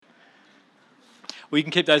We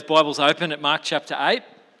can keep those Bibles open at Mark chapter 8.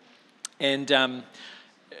 And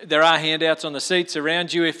there are handouts on the seats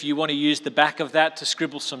around you if you want to use the back of that to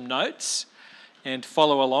scribble some notes and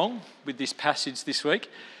follow along with this passage this week.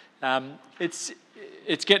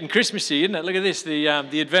 It's getting Christmassy, isn't it? Look at this. The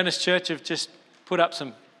Adventist Church have just put up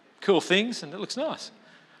some cool things and it looks nice.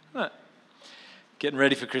 Isn't it? Getting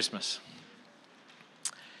ready for Christmas.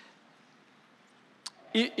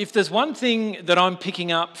 If there's one thing that I'm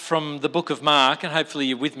picking up from the book of Mark, and hopefully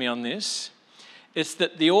you're with me on this, it's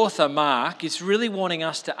that the author, Mark, is really wanting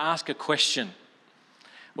us to ask a question,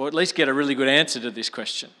 or at least get a really good answer to this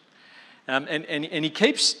question. And he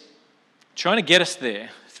keeps trying to get us there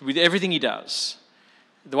with everything he does.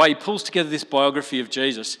 The way he pulls together this biography of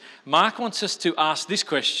Jesus, Mark wants us to ask this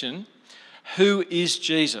question: who is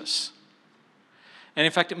Jesus? And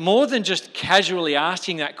in fact, more than just casually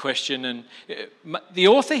asking that question, and the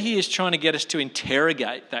author here is trying to get us to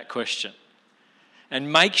interrogate that question and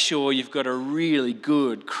make sure you've got a really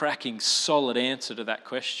good, cracking, solid answer to that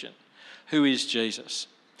question. Who is Jesus?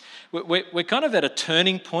 We're kind of at a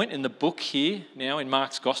turning point in the book here now in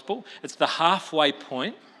Mark's Gospel. It's the halfway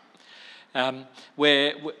point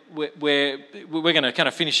where we're going to kind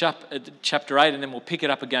of finish up at chapter 8 and then we'll pick it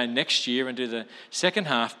up again next year and do the second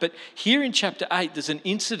half. But here in chapter 8, there's an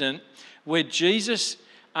incident where Jesus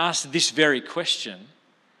asked this very question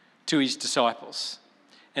to his disciples.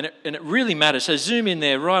 And it really matters. So zoom in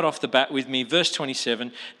there right off the bat with me. Verse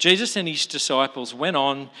 27, Jesus and his disciples went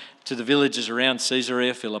on to the villages around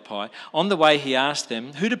Caesarea Philippi. On the way he asked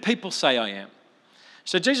them, "Who do people say I am?"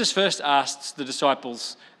 So Jesus first asks the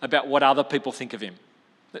disciples about what other people think of him.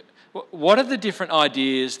 What are the different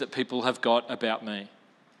ideas that people have got about me?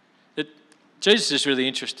 Jesus is really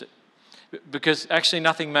interested because actually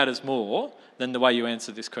nothing matters more than the way you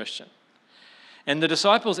answer this question. And the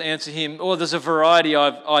disciples answer him, there's a variety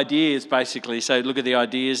of ideas basically. So look at the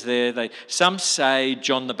ideas there. Some say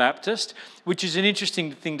John the Baptist, which is an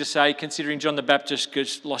interesting thing to say considering John the Baptist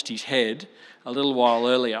just lost his head a little while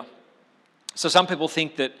earlier. So some people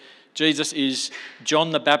think that Jesus is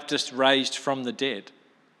John the Baptist raised from the dead.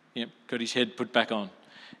 Got his head put back on.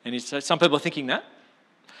 And some people are thinking that.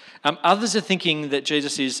 Others are thinking that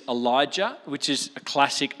Jesus is Elijah, which is a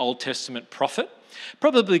classic Old Testament prophet,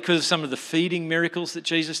 probably because of some of the feeding miracles that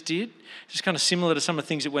Jesus did. It's kind of similar to some of the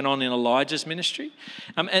things that went on in Elijah's ministry.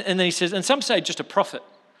 And then he says, and some say just a prophet,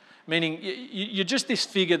 meaning you're just this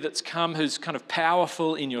figure that's come who's kind of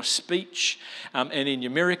powerful in your speech and in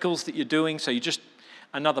your miracles that you're doing. So you're just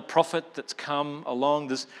another prophet that's come along.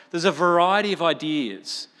 There's a variety of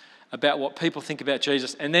ideas about what people think about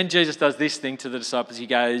Jesus. And then Jesus does this thing to the disciples. He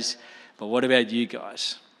goes, but what about you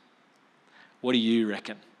guys? What do you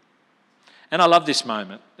reckon? And I love this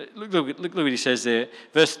moment. Look what he says there.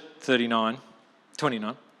 Verse 29.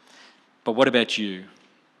 But what about you?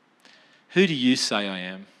 Who do you say I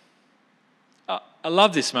am? I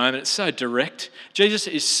love this moment. It's so direct. Jesus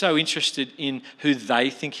is so interested in who they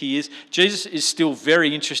think he is. Jesus is still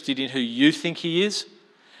very interested in who you think he is.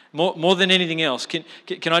 More than anything else. Can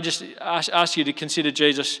I just ask you to consider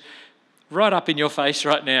Jesus right up in your face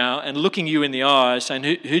right now and looking you in the eyes saying,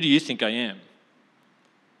 who do you think I am?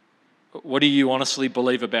 What do you honestly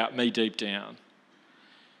believe about me deep down?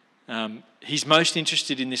 He's most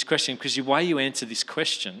interested in this question because the way you answer this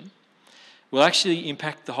question will actually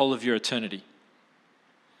impact the whole of your eternity.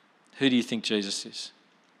 Who do you think Jesus is?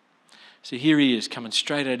 So here he is coming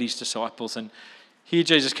straight at his disciples, and here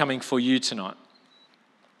Jesus coming for you tonight.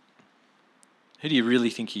 Who do you really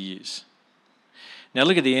think he is? Now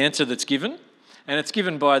look at the answer that's given, and it's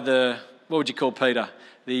given by what would you call Peter?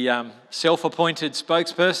 The self-appointed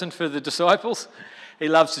spokesperson for the disciples. He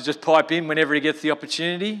loves to just pipe in whenever he gets the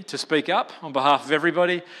opportunity to speak up on behalf of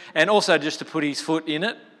everybody, and also just to put his foot in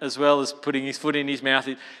it, as well as putting his foot in his mouth.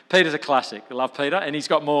 Peter's a classic. I love Peter, and he's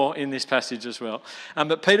got more in this passage as well.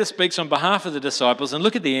 But Peter speaks on behalf of the disciples, and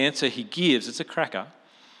look at the answer he gives. It's a cracker.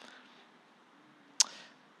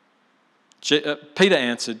 Peter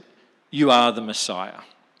answered, "You are the Messiah."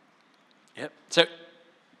 Yep. So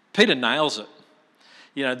Peter nails it.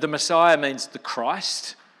 The Messiah means the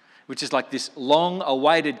Christ, which is like this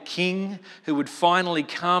long-awaited king who would finally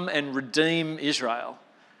come and redeem Israel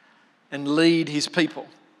and lead his people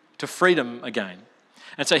to freedom again.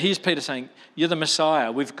 And so here's Peter saying, you're the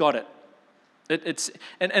Messiah, we've got it. It's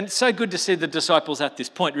so good to see the disciples at this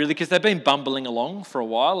point, really, because they've been bumbling along for a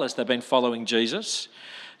while as they've been following Jesus.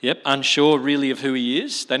 Unsure really of who he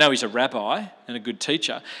is. They know he's a rabbi and a good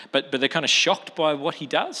teacher, but they're kind of shocked by what he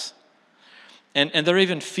does. And they're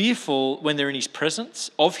even fearful when they're in his presence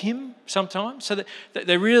of him sometimes. So that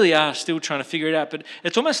they really are still trying to figure it out. But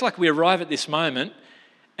it's almost like we arrive at this moment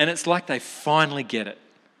And it's like they finally get it.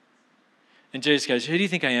 And Jesus goes, who do you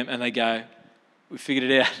think I am? And they go, we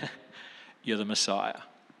figured it out. You're the Messiah.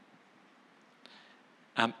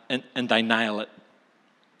 And they nail it.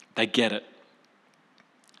 They get it.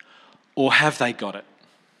 Or have they got it?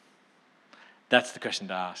 That's the question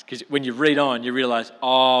to ask. Because when you read on, you realise,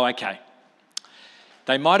 oh, okay.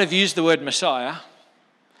 They might have used the word Messiah.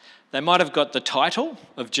 They might have got the title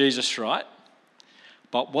of Jesus right.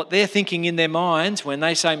 But what they're thinking in their minds when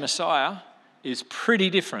they say Messiah is pretty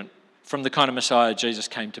different from the kind of Messiah Jesus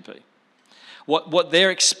came to be. What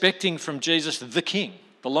they're expecting from Jesus, the King,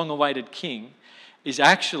 the long-awaited King, is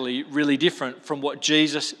actually really different from what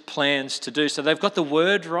Jesus plans to do. So they've got the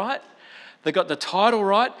word right, they've got the title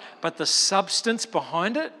right, but the substance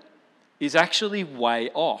behind it is actually way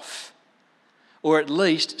off, or at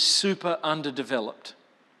least super underdeveloped.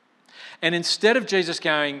 And instead of Jesus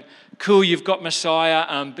going, cool, you've got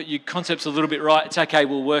Messiah, but your concept's a little bit right, it's okay,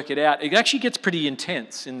 we'll work it out, it actually gets pretty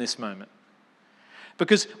intense in this moment.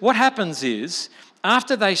 Because what happens is,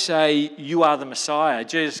 after they say, you are the Messiah,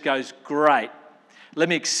 Jesus goes, great, let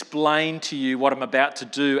me explain to you what I'm about to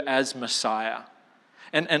do as Messiah.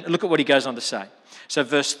 And look at what he goes on to say. So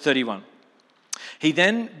verse 31. He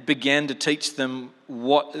then began to teach them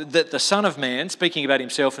that the Son of Man, speaking about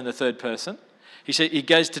himself in the third person, he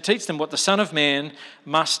goes to teach them what the Son of Man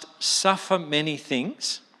must suffer many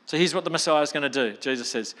things. So here's what the Messiah is going to do. Jesus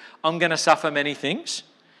says, I'm going to suffer many things,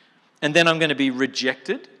 and then I'm going to be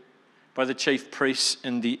rejected by the chief priests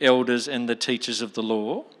and the elders and the teachers of the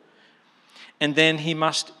law. And then he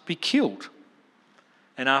must be killed.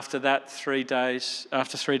 And after that,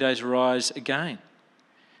 after 3 days, rise again.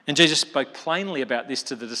 And Jesus spoke plainly about this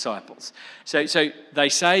to the disciples. So they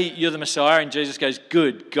say, you're the Messiah, and Jesus goes,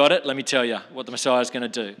 good, got it, let me tell you what the Messiah is going to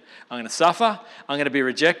do. I'm going to suffer, I'm going to be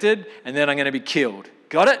rejected, and then I'm going to be killed.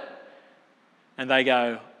 Got it? And they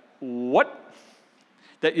go, what?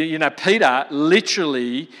 Peter,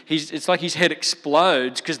 literally, it's like his head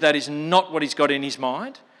explodes because that is not what he's got in his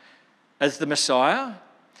mind as the Messiah.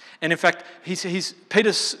 And in fact,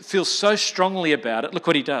 Peter feels so strongly about it. Look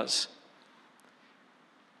what he does.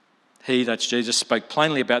 He, that's Jesus, spoke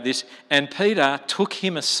plainly about this, and Peter took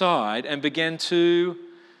him aside and began to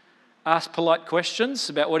ask polite questions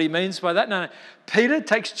about what he means by that. No, Peter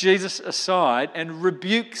takes Jesus aside and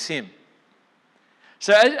rebukes him.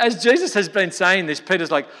 So as Jesus has been saying this, Peter's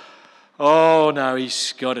like, oh no,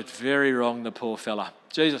 he's got it very wrong, the poor fella.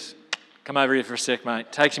 Jesus, come over here for a sec,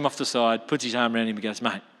 mate. Takes him off the side, puts his arm around him and goes,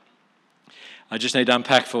 mate, I just need to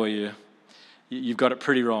unpack for you. You've got it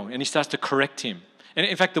pretty wrong. And he starts to correct him. And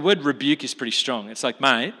in fact, the word rebuke is pretty strong. It's like,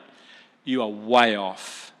 mate, you are way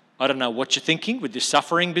off. I don't know what you're thinking with this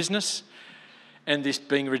suffering business and this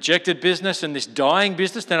being rejected business and this dying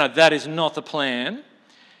business. No, that is not the plan.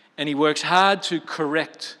 And he works hard to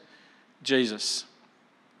correct Jesus.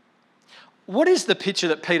 What is the picture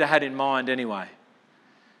that Peter had in mind anyway?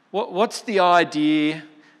 What's the idea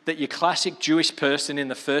that your classic Jewish person in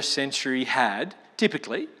the first century had,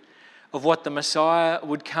 typically, of what the Messiah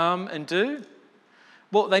would come and do?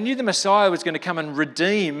 Well, they knew the Messiah was going to come and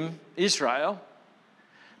redeem Israel,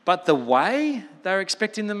 but the way they were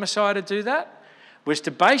expecting the Messiah to do that was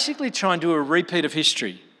to basically try and do a repeat of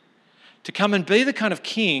history, to come and be the kind of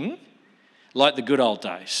king like the good old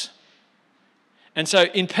days. And so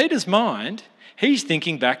in Peter's mind, he's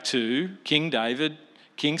thinking back to King David,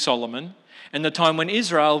 King Solomon, and the time when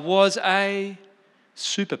Israel was a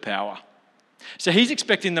superpower. So he's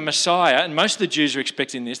expecting the Messiah, and most of the Jews are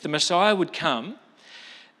expecting this, the Messiah would come,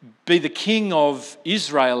 be the king of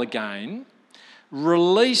Israel again,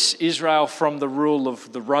 release Israel from the rule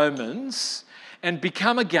of the Romans, and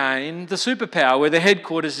become again the superpower where the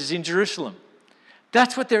headquarters is in Jerusalem.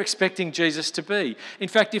 That's what they're expecting Jesus to be. In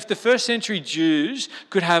fact, if the first century Jews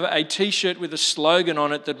could have a t-shirt with a slogan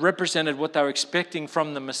on it that represented what they were expecting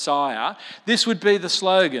from the Messiah, this would be the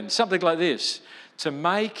slogan, something like this: to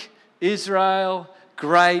make Israel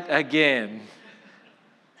great again.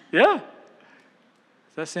 Yeah?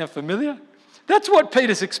 Does that sound familiar? That's what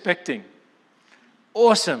Peter's expecting.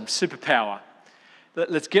 Awesome, superpower.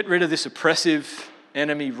 Let's get rid of this oppressive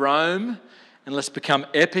enemy Rome, and let's become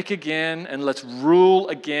epic again, and let's rule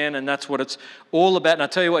again, and that's what it's all about. And I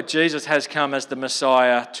tell you what, Jesus has come as the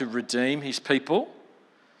Messiah to redeem his people,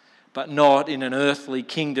 but not in an earthly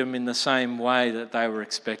kingdom in the same way that they were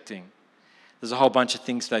expecting. There's a whole bunch of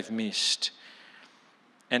things they've missed.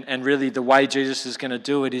 And really the way Jesus is going to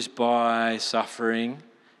do it is by suffering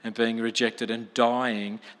and being rejected and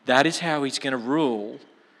dying. That is how he's going to rule.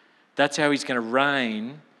 That's how he's going to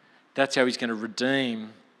reign. That's how he's going to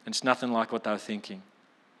redeem. And it's nothing like what they were thinking.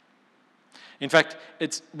 In fact,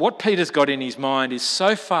 it's what Peter's got in his mind is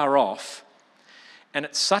so far off, and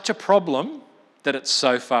it's such a problem that it's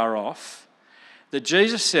so far off, that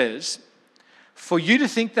Jesus says, for you to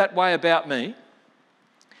think that way about me,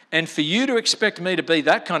 and for you to expect me to be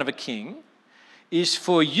that kind of a king, is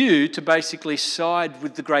for you to basically side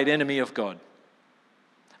with the great enemy of God.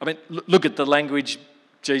 I mean, look at the language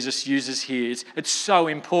Jesus uses here. It's so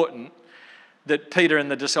important that Peter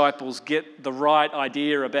and the disciples get the right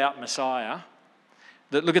idea about Messiah.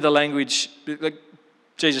 That look at the language.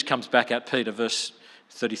 Jesus comes back at Peter, verse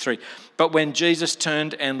 33. But when Jesus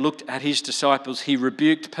turned and looked at his disciples, he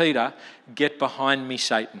rebuked Peter, "Get behind me,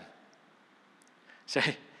 Satan." So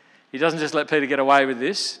he doesn't just let Peter get away with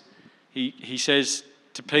this. He says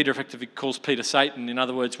to Peter, effectively calls Peter Satan. In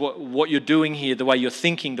other words, what you're doing here, the way you're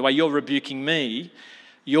thinking, the way you're rebuking me,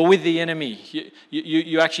 you're with the enemy.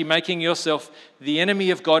 You're actually making yourself the enemy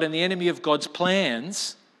of God and the enemy of God's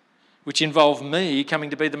plans, which involve me coming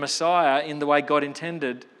to be the Messiah in the way God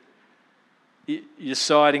intended. You're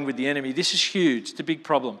siding with the enemy. This is huge. It's a big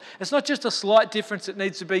problem. It's not just a slight difference that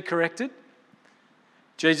needs to be corrected.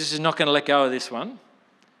 Jesus is not going to let go of this one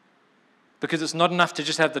because it's not enough to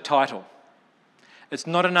just have the title. It's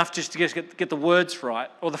not enough just to get the words right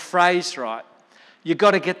or the phrase right. You've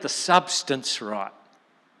got to get the substance right.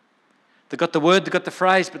 They've got the word, they've got the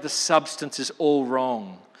phrase, but the substance is all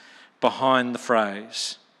wrong behind the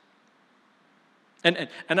phrase.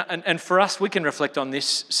 And for us, we can reflect on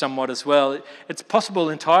this somewhat as well. It's possible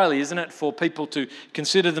entirely, isn't it, for people to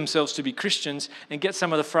consider themselves to be Christians and get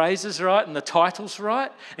some of the phrases right and the titles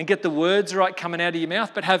right and get the words right coming out of your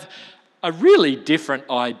mouth, but have a really different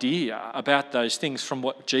idea about those things from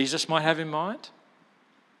what Jesus might have in mind?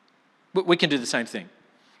 We can do the same thing.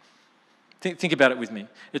 Think about it with me.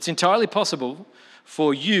 It's entirely possible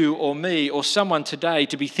for you or me or someone today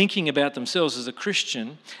to be thinking about themselves as a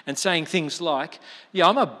Christian and saying things like,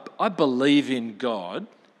 I believe in God.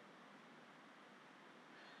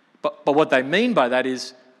 But what they mean by that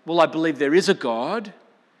is, well, I believe there is a God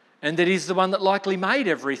and that he's the one that likely made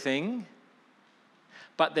everything.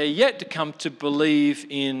 But they're yet to come to believe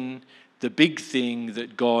in the big thing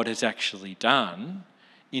that God has actually done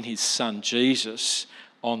in his son Jesus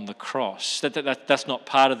on the cross. That's not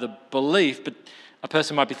part of the belief, but a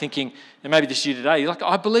person might be thinking, and maybe this is you today, you're like,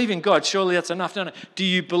 I believe in God, surely that's enough. No. Do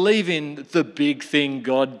you believe in the big thing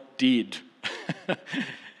God did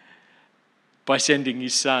by sending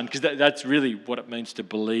his son? Because that's really what it means to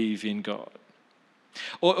believe in God.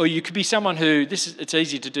 Or you could be someone who, it's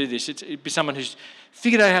easy to do this, it'd be someone who's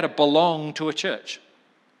figured out how to belong to a church,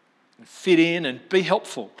 and fit in and be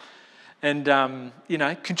helpful and,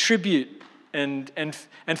 contribute and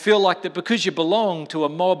feel like that because you belong to a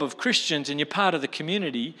mob of Christians and you're part of the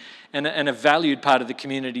community and a valued part of the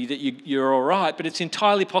community that you're all right. But it's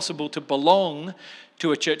entirely possible to belong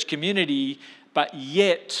to a church community but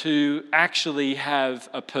yet to actually have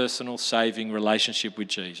a personal saving relationship with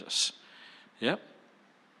Jesus. Yep.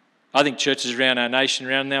 I think churches around our nation,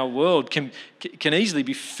 around our world can easily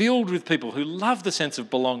be filled with people who love the sense of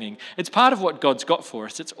belonging. It's part of what God's got for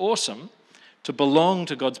us. It's awesome to belong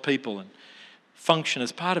to God's people and function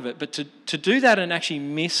as part of it. But to do that and actually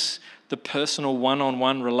miss the personal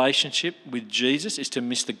one-on-one relationship with Jesus is to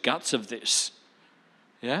miss the guts of this.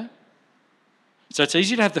 Yeah? So it's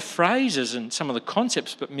easy to have the phrases and some of the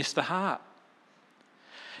concepts but miss the heart.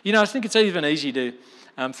 I think it's even easy to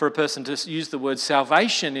for a person to use the word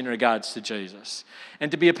salvation in regards to Jesus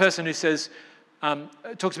and to be a person who says,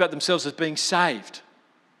 talks about themselves as being saved.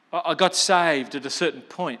 I got saved at a certain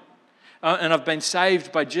point and I've been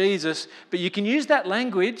saved by Jesus, but you can use that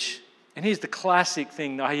language, and here's the classic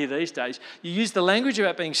thing I hear these days, you use the language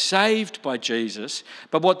about being saved by Jesus,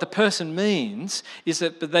 but what the person means is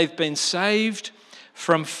that they've been saved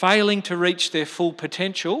from failing to reach their full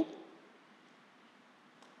potential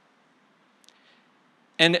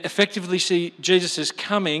and effectively see Jesus'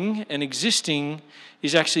 coming and existing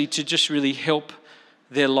is actually to just really help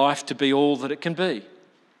their life to be all that it can be.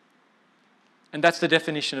 And that's the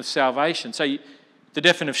definition of salvation. So the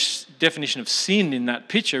definition of sin in that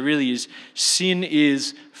picture really is sin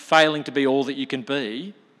is failing to be all that you can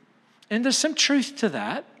be. And there's some truth to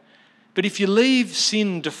that. But if you leave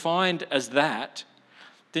sin defined as that,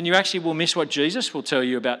 then you actually will miss what Jesus will tell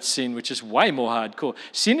you about sin, which is way more hardcore.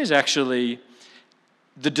 Sin is actually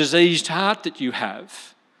the diseased heart that you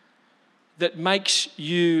have that makes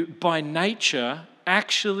you by nature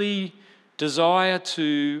actually desire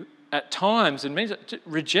to, at times, and means to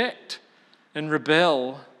reject and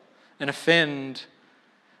rebel and offend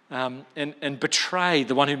and betray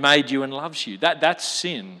the one who made you and loves you. That's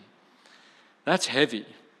sin. That's heavy.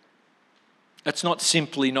 That's not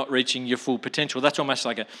simply not reaching your full potential. That's almost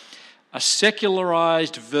like a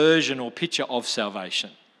secularized version or picture of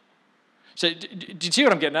salvation. So do you see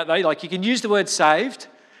what I'm getting at though? Like, you can use the word saved.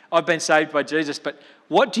 I've been saved by Jesus, but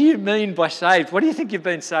what do you mean by saved? What do you think you've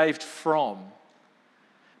been saved from?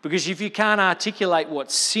 Because if you can't articulate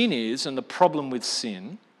what sin is and the problem with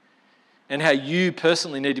sin and how you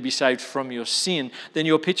personally need to be saved from your sin, then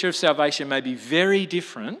your picture of salvation may be very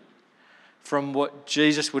different from what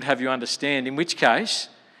Jesus would have you understand, in which case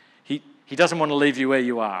he doesn't want to leave you where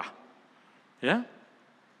you are. Yeah?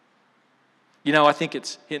 You know, I think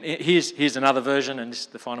here's another version, and this is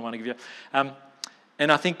the final one I give you.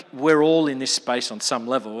 And I think we're all in this space on some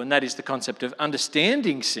level, and that is the concept of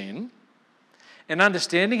understanding sin and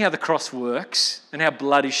understanding how the cross works and how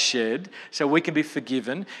blood is shed so we can be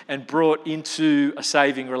forgiven and brought into a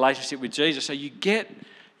saving relationship with Jesus. So you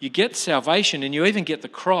get salvation and you even get the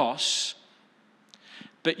cross,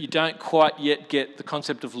 but you don't quite yet get the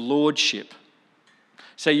concept of lordship.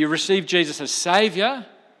 So you receive Jesus as Saviour,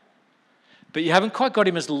 but you haven't quite got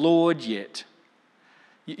him as Lord yet.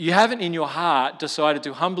 You haven't in your heart decided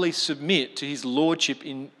to humbly submit to his lordship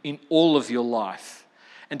in all of your life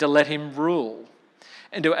and to let him rule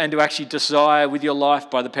and to actually desire with your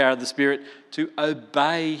life by the power of the Spirit to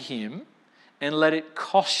obey him and let it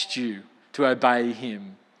cost you to obey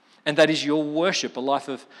him. And that is your worship, a life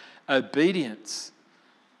of obedience.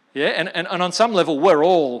 Yeah, and on some level, we're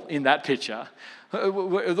all in that picture.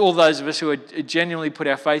 All those of us who are genuinely put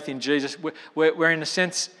our faith in Jesus, we're in a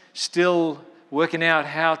sense still working out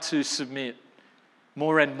how to submit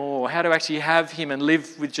more and more, how to actually have him and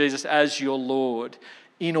live with Jesus as your Lord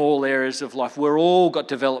in all areas of life. We're all got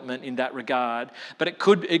development in that regard, but it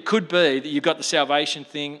could be that you've got the salvation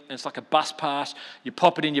thing and it's like a bus pass. You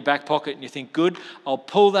pop it in your back pocket and you think, good, I'll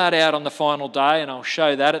pull that out on the final day and I'll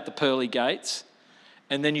show that at the pearly gates.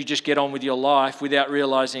 And then you just get on with your life without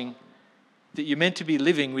realising that you're meant to be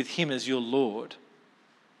living with him as your Lord,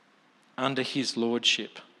 under his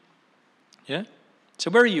lordship. Yeah?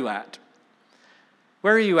 So where are you at?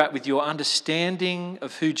 Where are you at with your understanding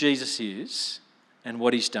of who Jesus is and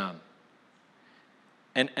what he's done?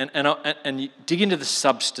 And you dig into the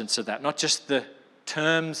substance of that, not just the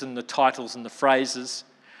terms and the titles and the phrases,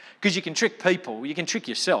 because you can trick people, you can trick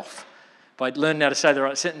yourself by learning how to say the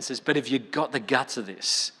right sentences, but have you got the guts of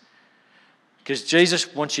this? Because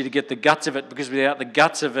Jesus wants you to get the guts of it, because without the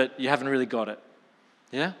guts of it, you haven't really got it.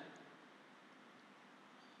 Yeah?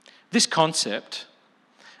 This concept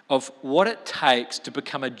of what it takes to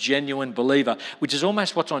become a genuine believer, which is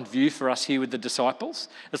almost what's on view for us here with the disciples.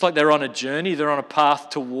 It's like they're on a journey, they're on a path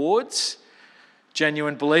towards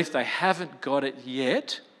genuine belief. They haven't got it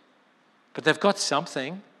yet, but they've got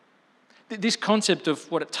something. This concept of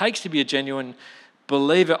what it takes to be a genuine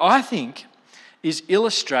believer, I think, is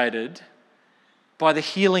illustrated by the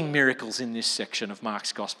healing miracles in this section of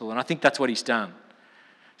Mark's Gospel, and I think that's what he's done.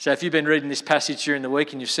 So if you've been reading this passage during the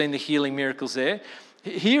week and you've seen the healing miracles there,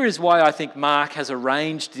 here is why I think Mark has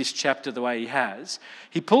arranged this chapter the way he has.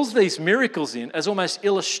 He pulls these miracles in as almost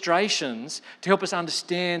illustrations to help us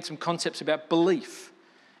understand some concepts about belief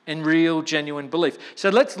and real, genuine belief. So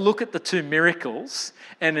let's look at the two miracles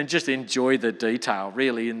and then just enjoy the detail,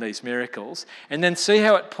 really, in these miracles, and then see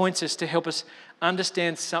how it points us to help us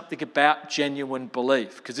understand something about genuine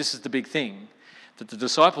belief, because this is the big thing that the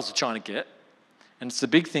disciples are trying to get, and it's the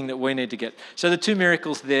big thing that we need to get. So the two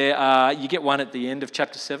miracles there are, you get one at the end of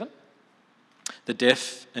chapter 7, the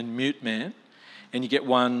deaf and mute man, and you get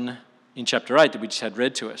one in chapter 8 that we just had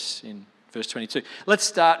read to us in verse 22. Let's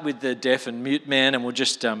start with the deaf and mute man, and we'll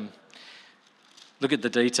just look at the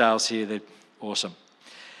details here. They're awesome.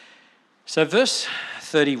 So verse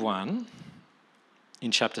 31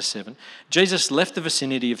 in chapter 7, Jesus left the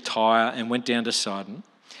vicinity of Tyre and went down to Sidon,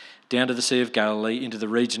 down to the Sea of Galilee, into the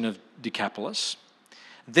region of Decapolis.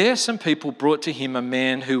 There some people brought to him a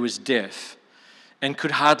man who was deaf and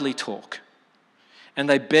could hardly talk. And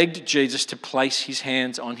they begged Jesus to place his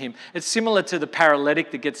hands on him. It's similar to the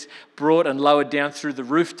paralytic that gets brought and lowered down through the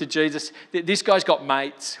roof to Jesus. This guy's got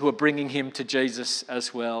mates who are bringing him to Jesus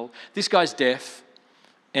as well. This guy's deaf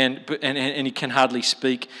and he can hardly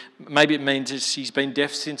speak. Maybe it means he's been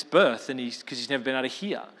deaf since birth and because he's never been able to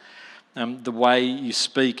hear the way you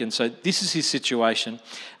speak. And so this is his situation.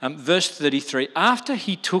 Verse 33, after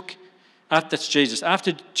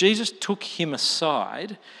Jesus took him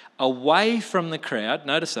aside, away from the crowd,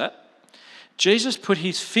 notice that, Jesus put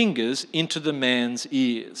his fingers into the man's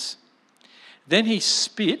ears. Then he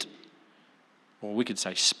spit, or we could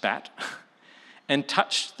say spat, and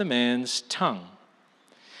touched the man's tongue.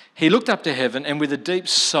 He looked up to heaven and with a deep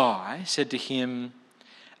sigh said to him,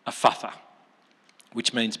 Ephphatha,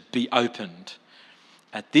 which means be opened.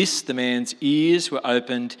 At this, the man's ears were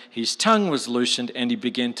opened, his tongue was loosened, and he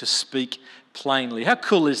began to speak plainly. How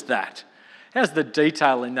cool is that? How's the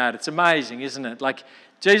detail in that? It's amazing, isn't it? Like,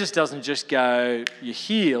 Jesus doesn't just go, you're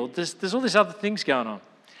healed. There's all these other things going on.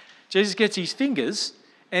 Jesus gets his fingers,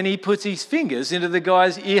 and he puts his fingers into the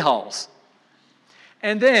guy's ear holes.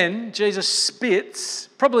 And then Jesus spits,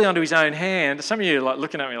 probably onto his own hand. Some of you are like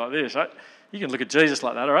looking at me like this, right? You can look at Jesus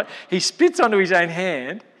like that, all right? He spits onto his own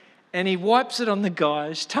hand, and he wipes it on the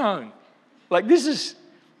guy's tongue. Like, this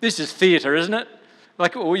is theatre, isn't it?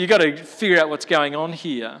 Like, well, you've got to figure out what's going on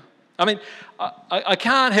here. I mean, I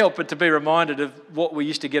can't help but to be reminded of what we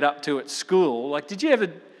used to get up to at school. Like, did you ever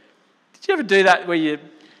do that where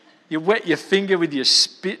you wet your finger with your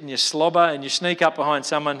spit and your slobber and you sneak up behind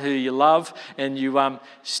someone who you love and you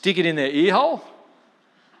stick it in their ear hole?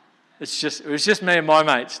 It was just me and my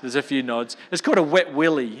mates. There's a few nods. It's called a wet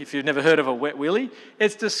willy, if you've never heard of a wet willy.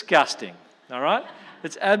 It's disgusting, all right?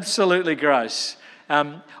 It's absolutely gross.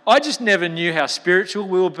 I just never knew how spiritual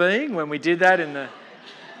we were being when we did that in the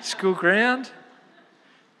school ground.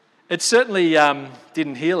 It certainly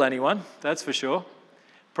didn't heal anyone, that's for sure.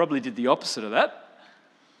 Probably did the opposite of that.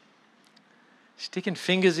 Sticking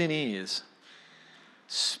fingers in ears,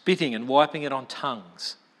 spitting and wiping it on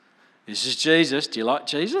tongues. This is Jesus. Do you like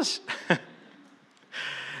Jesus?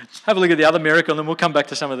 Have a look at the other miracle, and then we'll come back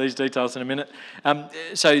to some of these details in a minute.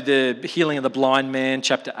 So the healing of the blind man,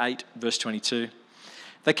 chapter 8, verse 22.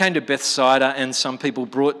 They came to Bethsaida, and some people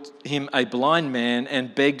brought him a blind man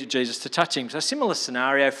and begged Jesus to touch him. So a similar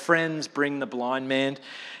scenario. Friends bring the blind man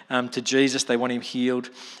to Jesus. They want him healed.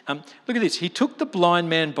 Look at this. He took the blind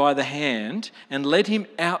man by the hand and led him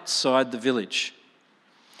outside the village.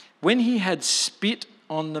 When he had spit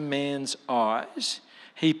on the man's eyes,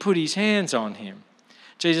 he put his hands on him.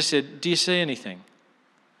 Jesus said, "Do you see anything?"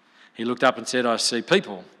 He looked up and said, "I see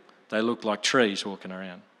people. They look like trees walking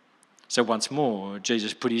around." So once more,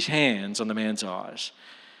 Jesus put his hands on the man's eyes.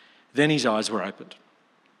 Then his eyes were opened.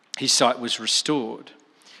 His sight was restored,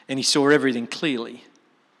 and he saw everything clearly.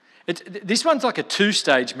 This one's like a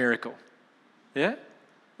two-stage miracle. Yeah?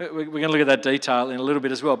 We're going to look at that detail in a little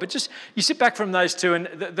bit as well. But just, you sit back from those two, and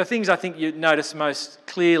the things I think you notice most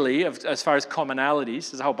clearly, as far as commonalities,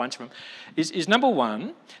 there's a whole bunch of them, is number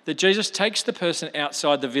one, that Jesus takes the person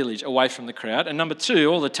outside the village, away from the crowd, and number two,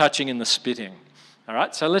 all the touching and the spitting. All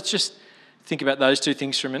right, so let's just think about those two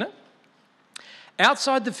things for a minute.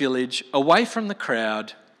 Outside the village, away from the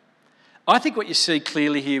crowd, I think what you see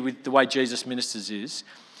clearly here with the way Jesus ministers is,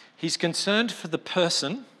 he's concerned for the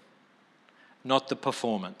person, not the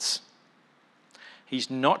performance.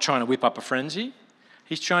 He's not trying to whip up a frenzy.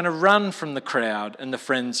 He's trying to run from the crowd and the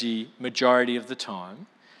frenzy majority of the time.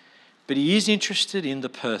 But he is interested in the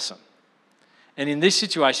person. And in this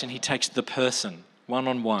situation, he takes the person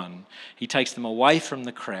one-on-one. He takes them away from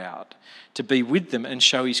the crowd to be with them and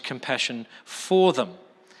show his compassion for them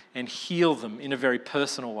and heal them in a very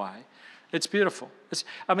personal way. It's beautiful. This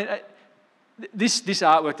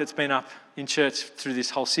artwork that's been up in church through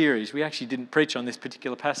this whole series, we actually didn't preach on this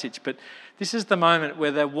particular passage, but this is the moment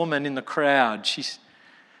where the woman in the crowd, she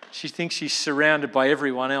thinks she's surrounded by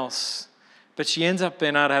everyone else, but she ends up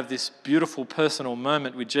being able to have this beautiful personal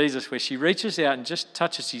moment with Jesus where she reaches out and just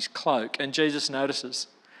touches his cloak, and Jesus notices.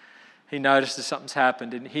 He notices something's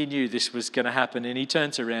happened, and he knew this was going to happen, and he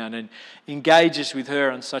turns around and engages with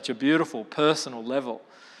her on such a beautiful personal level.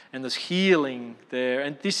 And there's healing there.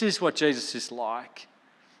 And this is what Jesus is like.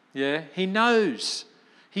 Yeah? He knows.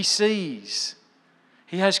 He sees.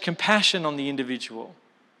 He has compassion on the individual.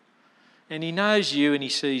 And he knows you and he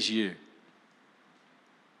sees you.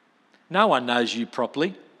 No one knows you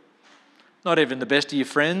properly. Not even the best of your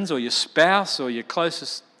friends or your spouse or your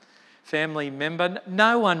closest family member.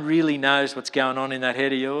 No one really knows what's going on in that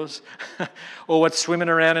head of yours or what's swimming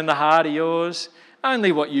around in the heart of yours.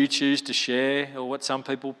 Only what you choose to share or what some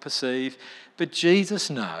people perceive. But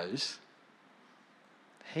Jesus knows.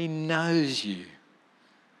 He knows you.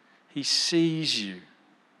 He sees you.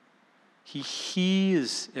 He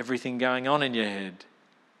hears everything going on in your head.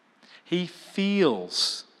 He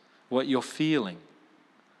feels what you're feeling.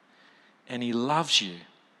 And he loves you.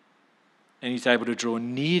 And he's able to draw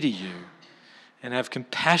near to you and have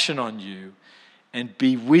compassion on you and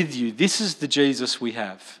be with you. This is the Jesus we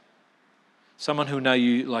have. Someone who will know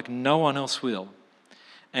you like no one else will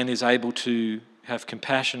and is able to have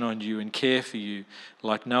compassion on you and care for you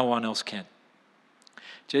like no one else can.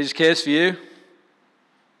 Jesus cares for you.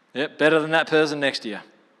 Yep, better than that person next to you.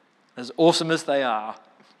 As awesome as they are.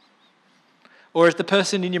 Or as the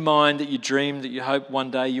person in your mind that you dream that you hope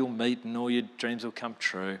one day you'll meet and all your dreams will come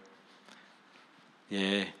true.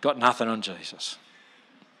 Yeah, got nothing on Jesus.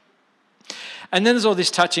 And then there's all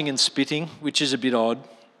this touching and spitting, which is a bit odd.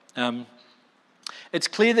 It's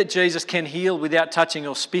clear that Jesus can heal without touching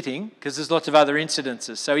or spitting because there's lots of other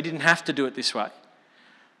incidences, so he didn't have to do it this way.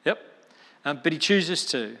 Yep. But he chooses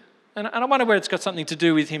to. And I wonder whether it's got something to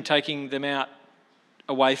do with him taking them out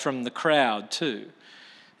away from the crowd too.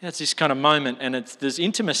 It's this kind of moment, and there's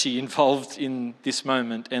intimacy involved in this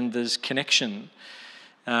moment, and there's connection.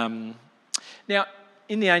 Now,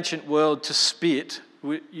 in the ancient world, to spit,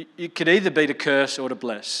 it could either be to curse or to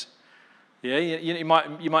bless. Yeah, you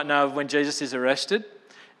might know when Jesus is arrested,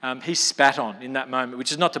 he's spat on in that moment,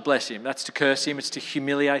 which is not to bless him. That's to curse him. It's to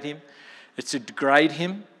humiliate him. It's to degrade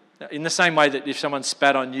him. In the same way that if someone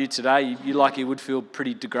spat on you today, you likely would feel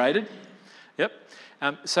pretty degraded. Yep.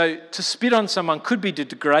 So to spit on someone could be to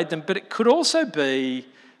degrade them, but it could also be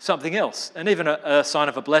something else, and even a sign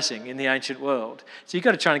of a blessing in the ancient world. So you've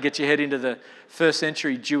got to try and get your head into the first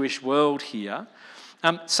century Jewish world here.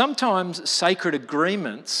 Sometimes sacred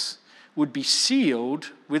agreements would be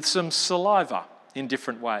sealed with some saliva in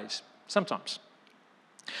different ways. Sometimes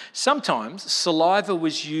saliva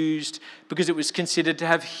was used because it was considered to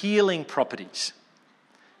have healing properties,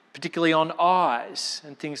 particularly on eyes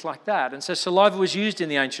and things like that. And so saliva was used in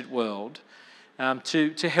the ancient world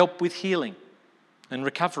to help with healing and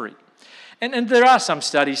recovery. And there are some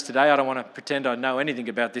studies today, I don't want to pretend I know anything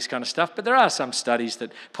about this kind of stuff, but there are some studies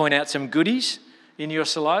that point out some goodies in your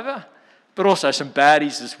saliva, but also some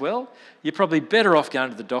baddies as well. You're probably better off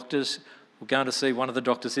going to the doctors or going to see one of the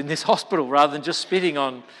doctors in this hospital rather than just spitting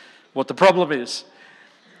on what the problem is.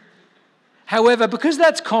 However, because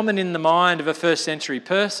that's common in the mind of a first century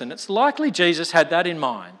person, it's likely Jesus had that in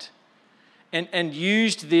mind and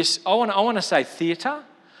used this, I want to say theatre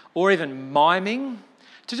or even miming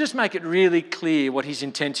to just make it really clear what his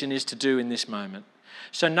intention is to do in this moment.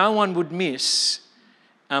 So no one would miss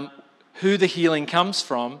who the healing comes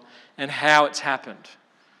from and how it's happened.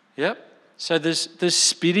 Yep. So there's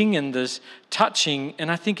spitting and there's touching,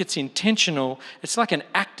 and I think it's intentional. It's like an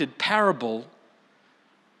acted parable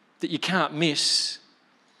that you can't miss.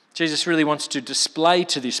 Jesus really wants to display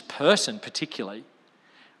to this person particularly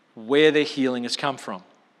where their healing has come from.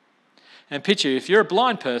 And picture, if you're a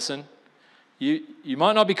blind person, you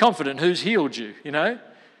might not be confident who's healed you,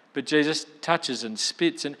 but Jesus touches and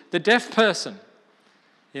spits. And the deaf person,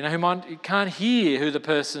 who can't hear who the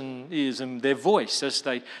person is and their voice as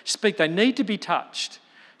they speak, they need to be touched.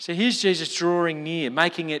 So here's Jesus drawing near,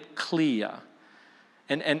 making it clear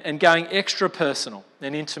and going extra personal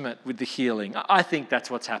and intimate with the healing. I think that's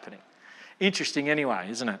what's happening. Interesting anyway,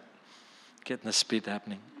 isn't it? Getting the spit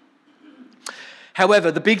happening.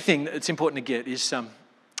 However, the big thing that's important to get is,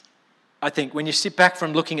 I think, when you sit back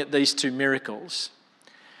from looking at these two miracles,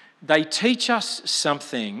 they teach us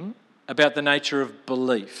something about the nature of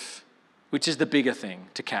belief, which is the bigger thing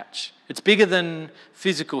to catch. It's bigger than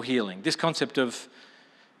physical healing, this concept of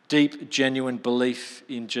deep, genuine belief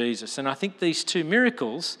in Jesus. And I think these two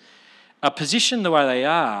miracles are positioned the way they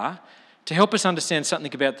are to help us understand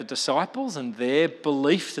something about the disciples and their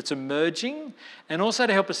belief that's emerging, and also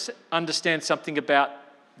to help us understand something about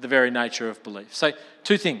the very nature of belief. So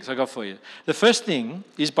two things I got for you. The first thing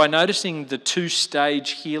is by noticing the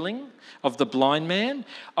two-stage healing of the blind man,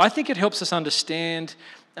 I think it helps us understand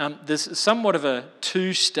there's somewhat of a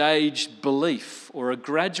two-stage belief or a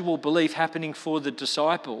gradual belief happening for the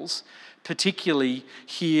disciples, particularly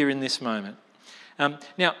here in this moment.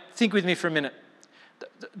 Now, think with me for a minute.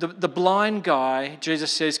 The blind guy,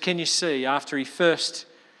 Jesus says, "Can you see?" after he first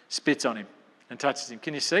spits on him and touches him.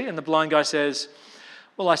 "Can you see?" And the blind guy says,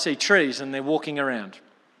 "Well, I see trees and they're walking around."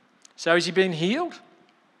 So has he been healed?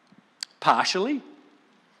 Partially.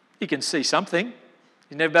 He can see something.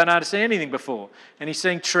 He's never been able to see anything before. And he's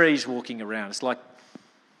seeing trees walking around. It's like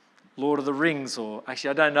Lord of the Rings, or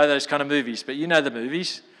actually I don't know those kind of movies, but you know the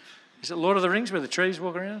movies. Is it Lord of the Rings where the trees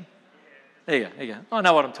walk around? There you go. I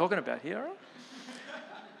know what I'm talking about here. Right?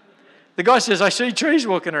 The guy says, "I see trees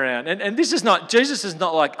walking around." And this is not, Jesus is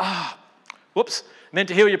not like, whoops, meant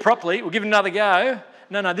to heal you properly. We'll give it another go.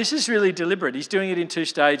 No, this is really deliberate. He's doing it in two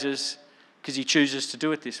stages because he chooses to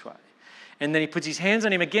do it this way. And then he puts his hands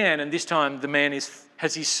on him again, and this time the man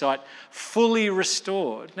has his sight fully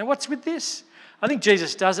restored. Now, what's with this? I think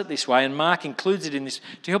Jesus does it this way, and Mark includes it in this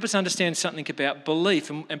to help us understand something about belief,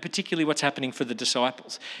 and particularly what's happening for the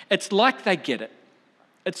disciples. It's like they get it.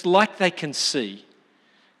 It's like they can see,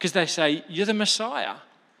 because they say, "You're the Messiah,"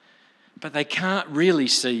 but they can't really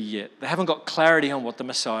see yet. They haven't got clarity on what the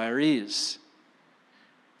Messiah is.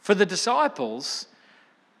 For the disciples,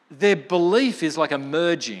 their belief is like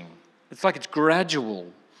emerging. It's like it's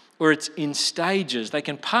gradual, or it's in stages. They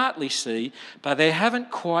can partly see, but they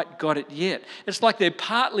haven't quite got it yet. It's like they're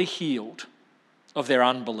partly healed, of their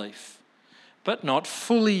unbelief, but not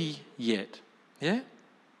fully yet. Yeah?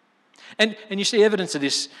 And you see evidence of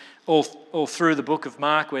this all through the book of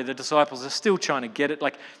Mark, where the disciples are still trying to get it.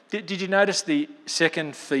 Like, did you notice the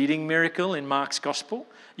second feeding miracle in Mark's gospel?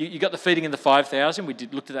 You got the feeding of the 5,000. We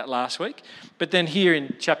looked at that last week. But then here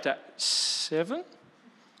in chapter 7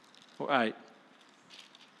 or 8?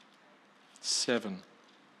 7.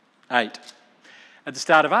 8. At the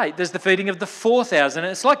start of 8, there's the feeding of the 4,000.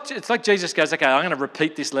 And it's like Jesus goes, okay, I'm going to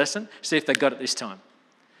repeat this lesson, see if they got it this time.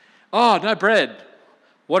 Oh, no bread.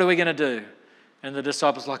 What are we going to do? And the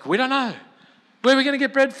disciples are like, we don't know. Where are we going to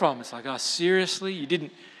get bread from? It's like, oh, seriously? You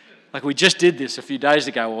didn't? Like, we just did this a few days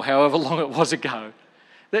ago or however long it was ago.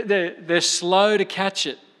 They're slow to catch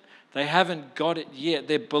it. They haven't got it yet.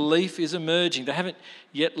 Their belief is emerging. They haven't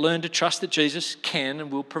yet learned to trust that Jesus can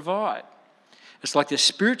and will provide. It's like their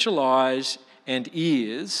spiritual eyes and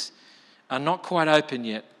ears are not quite open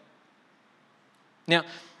yet. Now,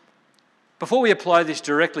 before we apply this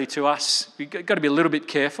directly to us, we've got to be a little bit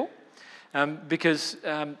careful because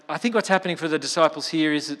I think what's happening for the disciples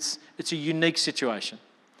here is it's a unique situation.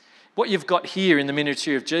 What you've got here in the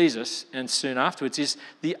ministry of Jesus and soon afterwards is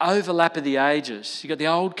the overlap of the ages. You've got the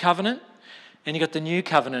old covenant and you've got the new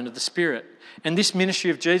covenant of the Spirit. And this ministry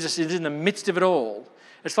of Jesus is in the midst of it all.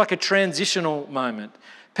 It's like a transitional moment.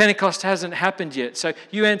 Pentecost hasn't happened yet. So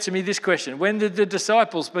you answer me this question. When did the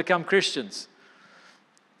disciples become Christians?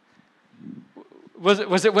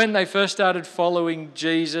 Was it when they first started following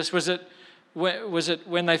Jesus? Was it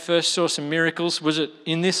when they first saw some miracles? Was it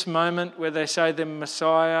in this moment where they say they're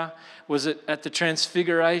Messiah? Was it at the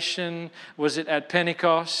Transfiguration? Was it at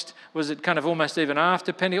Pentecost? Was it kind of almost even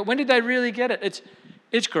after Pentecost? When did they really get it?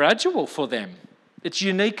 It's gradual for them. It's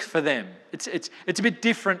unique for them. It's a bit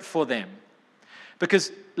different for them.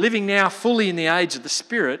 Because living now fully in the age of the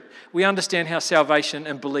Spirit, we understand how salvation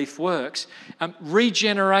and belief works.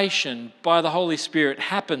 Regeneration by the Holy Spirit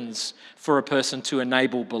happens for a person to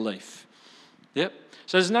enable belief. Yep.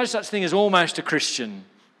 So there's no such thing as almost a Christian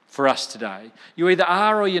for us today. You either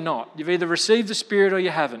are or you're not. You've either received the Spirit or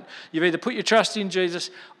you haven't. You've either put your trust in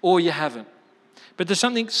Jesus or you haven't. But there's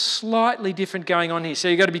something slightly different going on here. So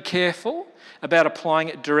you've got to be careful about applying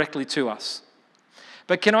it directly to us.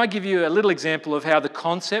 But can I give you a little example of how the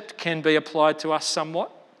concept can be applied to us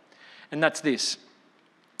somewhat? And that's this.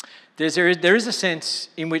 There is a sense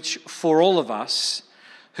in which for all of us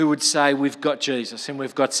who would say we've got Jesus and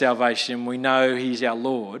we've got salvation, we know He's our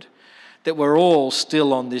Lord, that we're all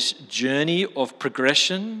still on this journey of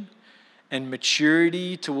progression and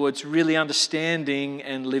maturity towards really understanding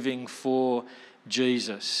and living for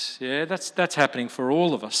Jesus. Yeah, that's happening for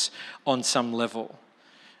all of us on some level.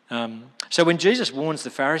 So when Jesus warns the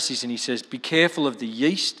Pharisees and He says, be careful of the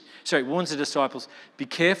yeast, warns the disciples, be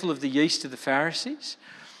careful of the yeast of the Pharisees,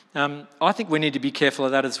 I think we need to be careful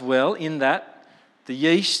of that as well, in that the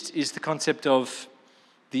yeast is the concept of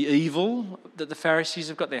the evil that the Pharisees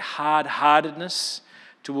have got, their hard-heartedness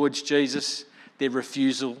towards Jesus, their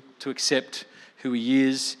refusal to accept who He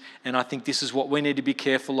is, and I think this is what we need to be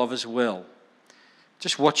careful of as well.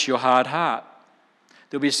 Just watch your hard heart.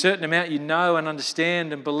 There'll be a certain amount you know and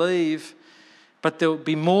understand and believe, but there'll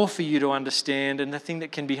be more for you to understand, and the thing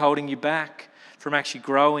that can be holding you back from actually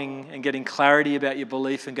growing and getting clarity about your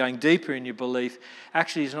belief and going deeper in your belief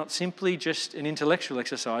actually is not simply just an intellectual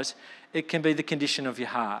exercise. It can be the condition of your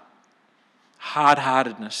heart.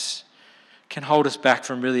 Hard-heartedness can hold us back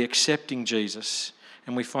from really accepting Jesus,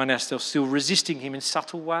 and we find ourselves still resisting Him in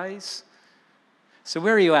subtle ways. So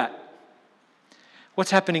where are you at?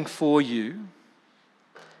 What's happening for you?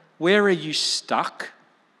 Where are you stuck?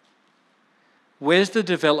 Where's the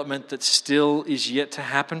development that still is yet to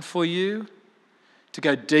happen for you? To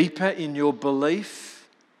go deeper in your belief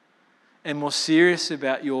and more serious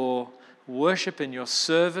about your worship and your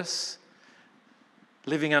service,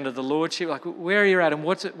 living under the Lordship. Like, where are you at and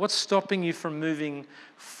what's stopping you from moving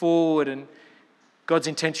forward? And God's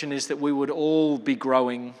intention is that we would all be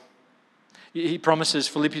growing. He promises,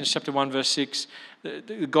 Philippians chapter 1 verse 6,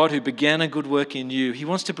 the God who began a good work in you, He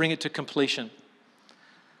wants to bring it to completion.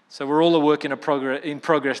 So we're all a work in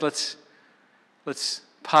progress. Let's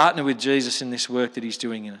partner with Jesus in this work that He's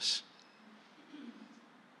doing in us.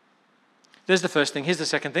 There's the first thing. Here's the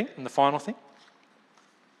second thing and the final thing.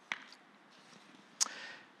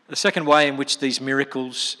 The second way in which these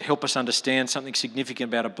miracles help us understand something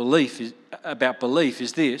significant about belief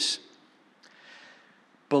is this.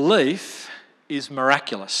 Belief is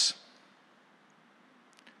miraculous.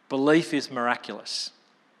 Belief is miraculous.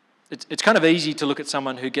 It's kind of easy to look at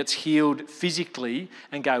someone who gets healed physically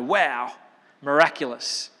and go, wow,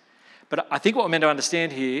 miraculous. But I think what we're meant to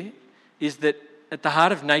understand here is that at the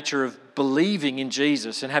heart of nature of believing in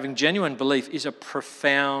Jesus and having genuine belief is a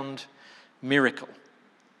profound miracle.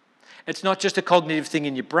 It's not just a cognitive thing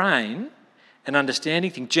in your brain, an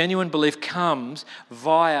understanding thing. Genuine belief comes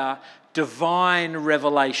via divine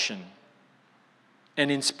revelation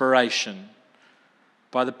and inspiration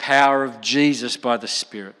by the power of Jesus, by the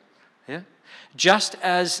Spirit. Yeah? Just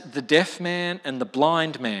as the deaf man and the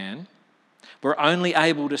blind man were only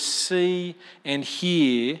able to see and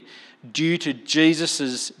hear due to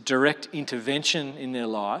Jesus' direct intervention in their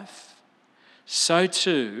life, so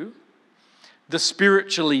too the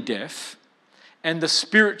spiritually deaf and the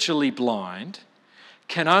spiritually blind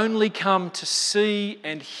can only come to see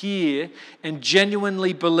and hear and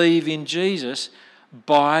genuinely believe in Jesus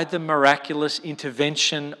by the miraculous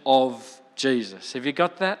intervention of Jesus. Have you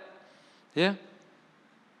got that? Yeah?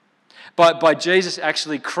 By Jesus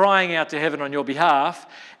actually crying out to heaven on your behalf,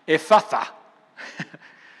 Ephatha.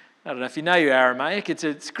 I don't know if you know your Aramaic. It's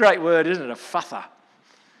a great word, isn't it? Ephatha.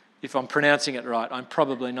 If I'm pronouncing it right. I'm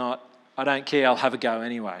probably not. I don't care. I'll have a go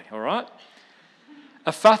anyway. All right?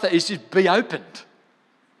 Ephatha is just be opened.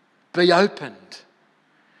 Be opened.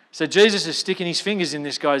 So Jesus is sticking his fingers in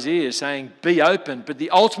this guy's ears saying, be open. But the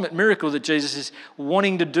ultimate miracle that Jesus is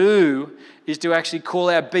wanting to do is to actually call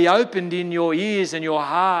out, be opened in your ears and your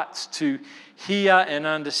hearts to hear and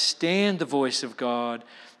understand the voice of God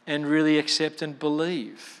and really accept and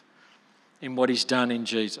believe in what he's done in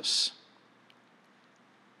Jesus.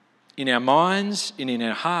 In our minds and in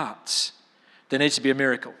our hearts, there needs to be a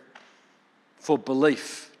miracle for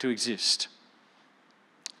belief to exist.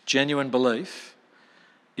 Genuine belief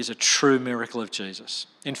is a true miracle of Jesus.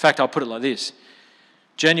 In fact, I'll put it like this.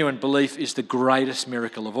 Genuine belief is the greatest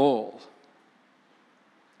miracle of all.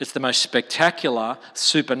 It's the most spectacular,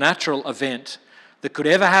 supernatural event that could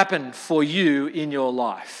ever happen for you in your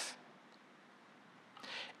life.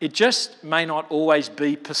 It just may not always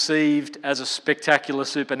be perceived as a spectacular,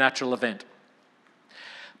 supernatural event.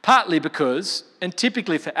 Partly because, and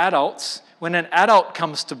typically for adults, when an adult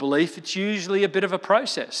comes to belief, it's usually a bit of a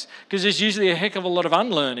process because there's usually a heck of a lot of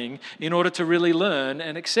unlearning in order to really learn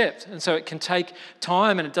and accept. And so it can take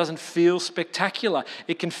time and it doesn't feel spectacular.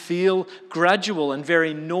 It can feel gradual and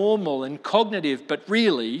very normal and cognitive, but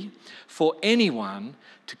really, for anyone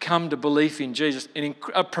to come to belief in Jesus,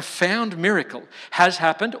 a profound miracle has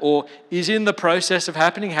happened or is in the process of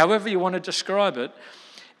happening, however you want to describe it.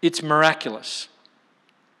 It's miraculous.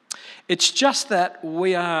 It's just that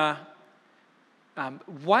we are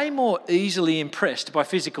way more easily impressed by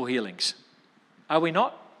physical healings. Are we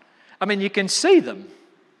not? I mean, you can see them.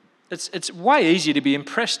 It's way easier to be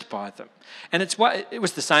impressed by them. And it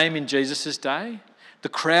was the same in Jesus' day. The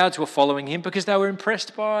crowds were following him because they were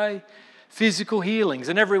impressed by physical healings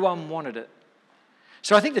and everyone wanted it.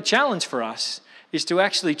 So I think the challenge for us is to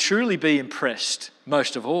actually truly be impressed,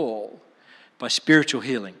 most of all, by spiritual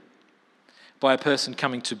healing, by a person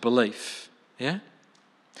coming to belief. Yeah?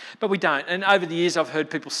 But we don't. And over the years, I've heard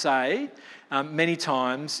people say many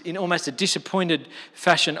times in almost a disappointed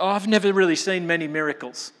fashion, I've never really seen many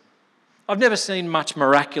miracles. I've never seen much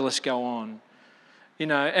miraculous go on. You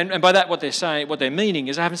know, and by that what they're meaning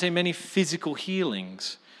is I haven't seen many physical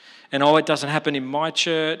healings. And it doesn't happen in my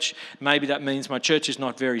church. Maybe that means my church is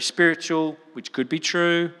not very spiritual, which could be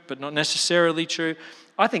true, but not necessarily true.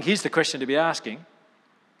 I think here's the question to be asking.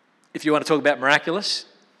 If you want to talk about miraculous,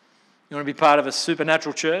 you want to be part of a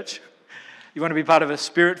supernatural church, you want to be part of a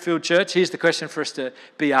spirit-filled church, here's the question for us to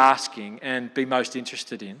be asking and be most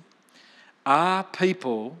interested in. Are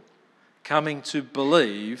people coming to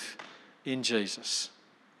believe in Jesus?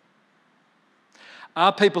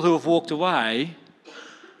 Are people who have walked away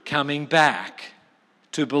coming back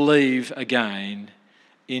to believe again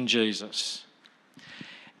in Jesus?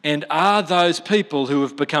 And are those people who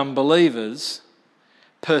have become believers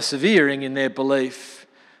persevering in their belief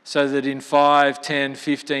so that in 5, 10,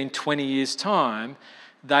 15, 20 years' time,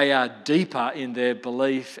 they are deeper in their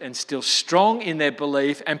belief and still strong in their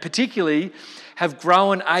belief and particularly have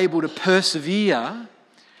grown able to persevere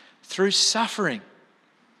through suffering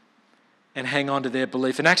and hang on to their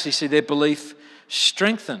belief and actually see their belief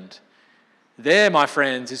strengthened. There, my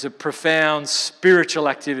friends, is a profound spiritual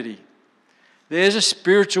activity. There's a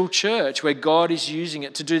spiritual church where God is using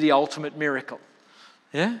it to do the ultimate miracle.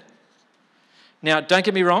 Yeah? Now, don't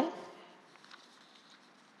get me wrong.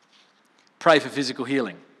 Pray for physical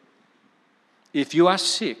healing. If you are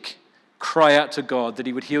sick, cry out to God that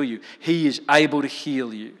he would heal you. He is able to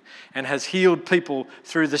heal you and has healed people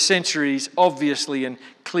through the centuries, obviously and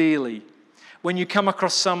clearly. When you come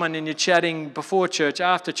across someone and you're chatting before church,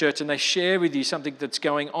 after church, and they share with you something that's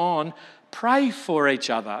going on, pray for each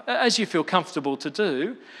other, as you feel comfortable to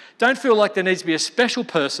do. Don't feel like there needs to be a special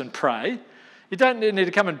person pray. You don't need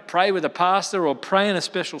to come and pray with a pastor or pray in a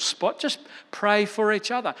special spot. Just pray for each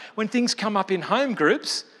other. When things come up in home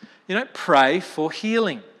groups, pray for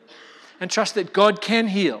healing and trust that God can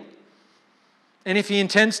heal. And if he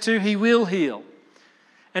intends to, he will heal.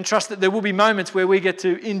 And trust that there will be moments where we get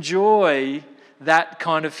to enjoy that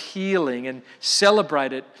kind of healing and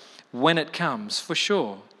celebrate it when it comes, for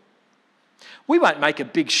sure. We won't make a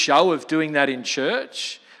big show of doing that in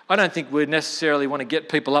church. I don't think we'd necessarily want to get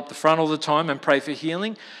people up the front all the time and pray for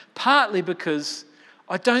healing, partly because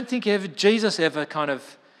I don't think Jesus ever kind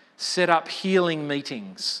of set up healing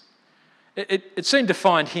meetings. It seemed to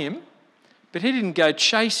find him, but he didn't go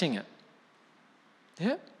chasing it.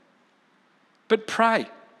 Yeah? But pray.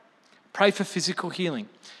 Pray for physical healing.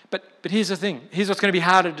 But here's the thing. Here's what's going to be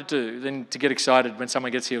harder to do than to get excited when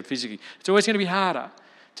someone gets healed physically. It's always going to be harder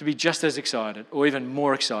to be just as excited or even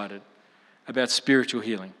more excited about spiritual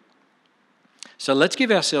healing. So let's give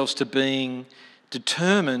ourselves to being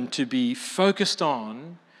determined to be focused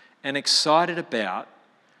on and excited about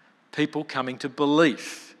people coming to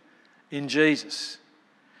belief in Jesus.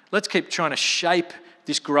 Let's keep trying to shape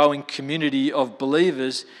this growing community of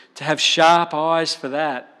believers to have sharp eyes for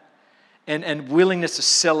that and willingness to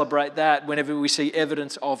celebrate that whenever we see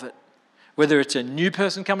evidence of it. Whether it's a new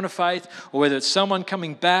person coming to faith, or whether it's someone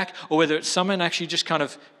coming back, or whether it's someone actually just kind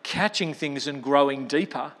of catching things and growing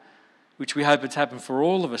deeper, which we hope it's happened for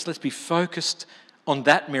all of us. Let's be focused on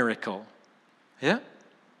that miracle. Yeah?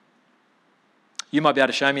 You might be able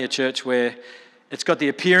to show me a church where it's got the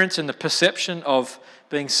appearance and the perception of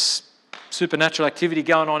being supernatural activity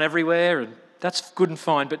going on everywhere, and that's good and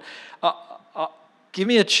fine, but give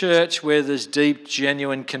me a church where there's deep,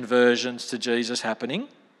 genuine conversions to Jesus happening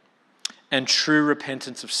and true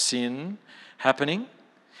repentance of sin happening,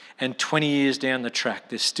 and 20 years down the track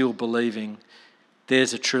they're still believing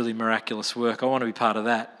there's a truly miraculous work. I want to be part of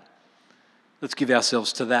that. Let's give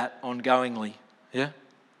ourselves to that ongoingly. Yeah?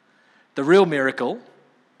 The real miracle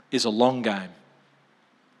is a long game.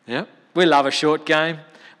 Yeah? We love a short game.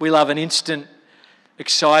 We love an instant,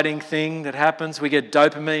 exciting thing that happens. We get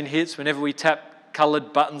dopamine hits whenever we tap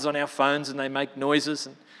coloured buttons on our phones and they make noises.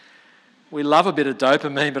 And we love a bit of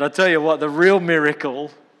dopamine, but I tell you what, the real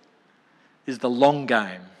miracle is the long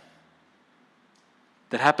game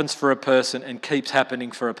that happens for a person and keeps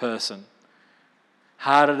happening for a person.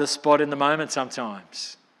 Harder to spot in the moment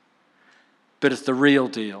sometimes, but it's the real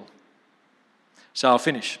deal. So I'll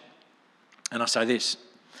finish and I'll say this.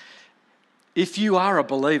 If you are a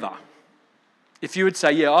believer, if you would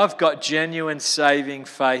say, yeah, I've got genuine saving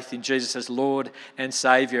faith in Jesus as Lord and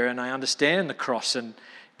Saviour, and I understand the cross and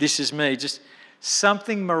this is me, just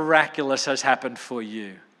something miraculous has happened for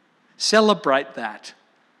you. Celebrate that.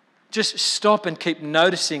 Just stop and keep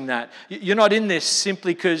noticing that. You're not in this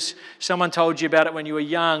simply because someone told you about it when you were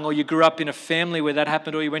young, or you grew up in a family where that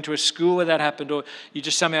happened, or you went to a school where that happened, or you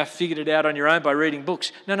just somehow figured it out on your own by reading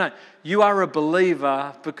books. No. You are a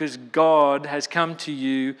believer because God has come to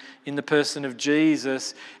you in the person of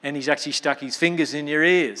Jesus, and he's actually stuck his fingers in your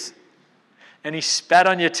ears, and he spat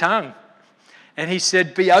on your tongue, and he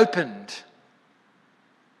said, be opened.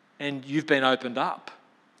 And you've been opened up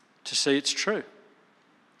to see it's true.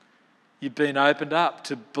 You've been opened up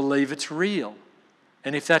to believe it's real.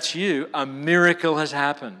 And if that's you, a miracle has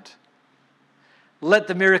happened. Let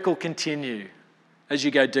the miracle continue as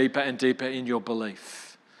you go deeper and deeper in your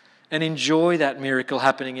belief. And enjoy that miracle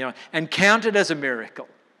happening. And count it as a miracle.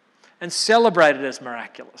 And celebrate it as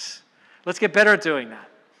miraculous. Let's get better at doing that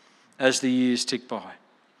as the years tick by.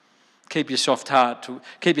 Keep your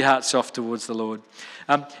heart soft towards the Lord.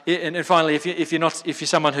 And finally, if you're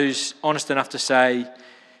someone who's honest enough to say,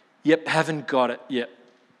 yep, haven't got it yet.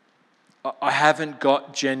 I haven't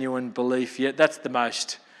got genuine belief yet. That's the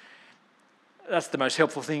most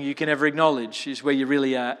helpful thing you can ever acknowledge, is where you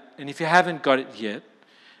really are. And if you haven't got it yet,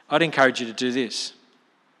 I'd encourage you to do this.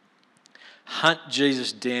 Hunt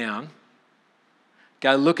Jesus down.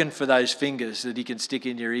 Go looking for those fingers that he can stick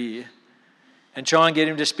in your ear and try and get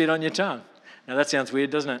him to spit on your tongue. Now that sounds weird,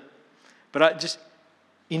 doesn't it? But just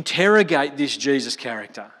interrogate this Jesus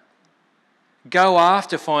character. Go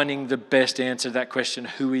after finding the best answer to that question,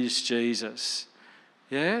 who is Jesus?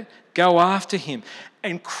 Yeah? Go after him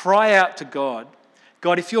and cry out to God,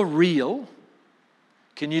 God, if you're real,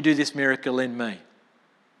 can you do this miracle in me?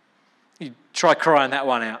 You try crying that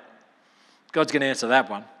one out. God's going to answer that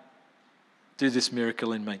one. Do this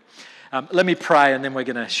miracle in me. Let me pray, and then we're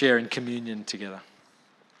going to share in communion together.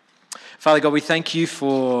 Father God, we thank you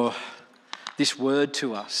for this word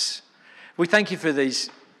to us. We thank you for these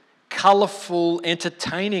colourful,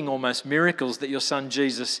 entertaining almost miracles that your son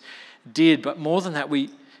Jesus did. But more than that, we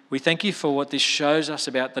thank you for what this shows us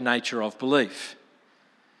about the nature of belief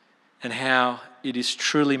and how it is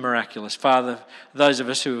truly miraculous. Father, those of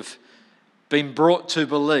us who have been brought to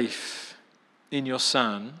belief in your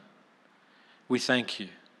Son, we thank you.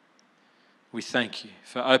 We thank you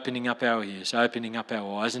for opening up our ears, opening up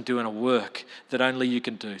our eyes, and doing a work that only you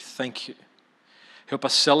can do. Thank you. Help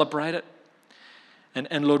us celebrate it.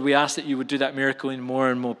 And Lord, we ask that you would do that miracle in more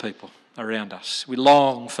and more people around us. We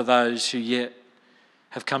long for those who yet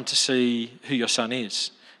have come to see who your Son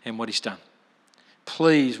is and what he's done.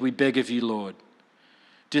 Please, we beg of you, Lord,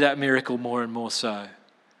 do that miracle more and more so.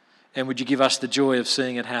 And would you give us the joy of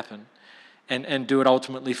seeing it happen and do it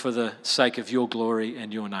ultimately for the sake of your glory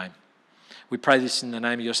and your name. We pray this in the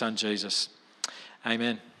name of your Son, Jesus.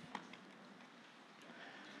 Amen.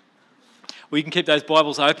 We can keep those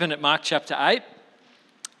Bibles open at Mark chapter 8.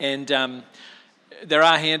 And there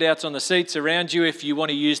are handouts on the seats around you if you want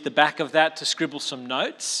to use the back of that to scribble some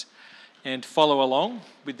notes and follow along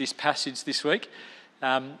with this passage this week.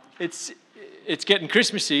 It's getting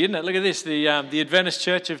Christmassy, isn't it? Look at this. The Adventist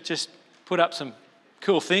Church have just put up some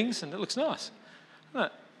cool things and it looks nice. Isn't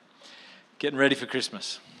it? Getting ready for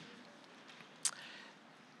Christmas.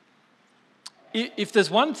 If there's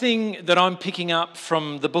one thing that I'm picking up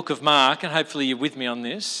from the book of Mark, and hopefully you're with me on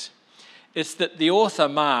this, it's that the author,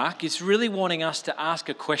 Mark, is really wanting us to ask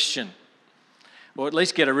a question, or at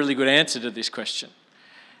least get a really good answer to this question.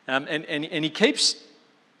 And he keeps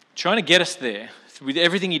trying to get us there with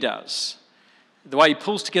everything he does. The way he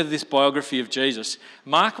pulls together this biography of Jesus,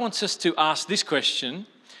 Mark wants us to ask this question: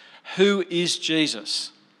 who is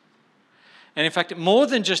Jesus? And in fact, more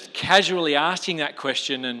than just casually asking that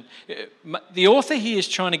question, and the author here is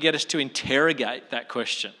trying to get us to interrogate that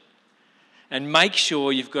question and make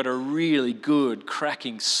sure you've got a really good,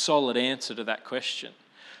 cracking, solid answer to that question.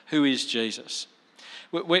 Who is Jesus?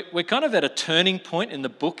 We're kind of at a turning point in the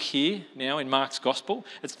book here now in Mark's Gospel.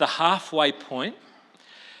 It's the halfway point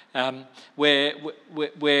where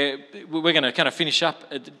we're going to kind of finish up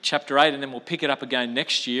at chapter 8 and then we'll pick it up again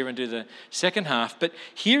next year and do the second half. But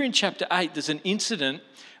here in chapter 8, there's an incident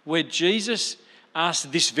where Jesus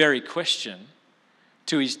asked this very question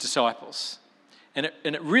to his disciples. And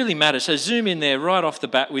it really matters. So zoom in there right off the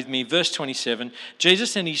bat with me. Verse 27,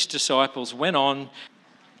 Jesus and his disciples went on.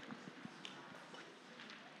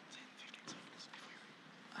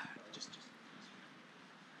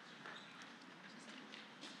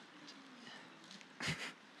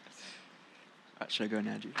 Should I go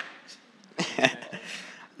now, Jude?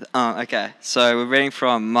 Okay, so we're reading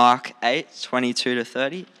from Mark 8, 22 to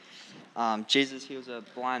 30. Jesus heals a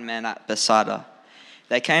blind man at Bethsaida.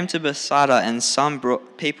 They came to Bethsaida, and some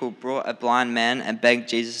people brought a blind man and begged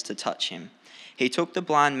Jesus to touch him. He took the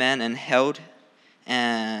blind man and held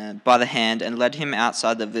by the hand and led him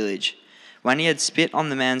outside the village. When he had spit on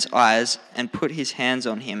the man's eyes and put his hands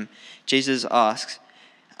on him, Jesus asked,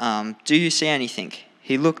 "Do you see anything?"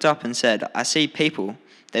 He looked up and said, "I see people.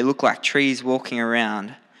 They look like trees walking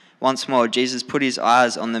around." Once more, Jesus put his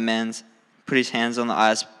hands on the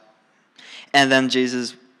eyes, and then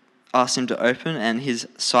Jesus asked him to open, and his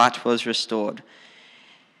sight was restored.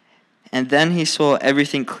 And then he saw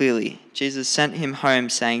everything clearly. Jesus sent him home,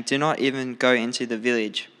 saying, "Do not even go into the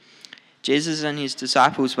village." Jesus and his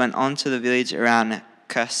disciples went on to the village around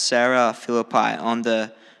Caesarea Philippi. On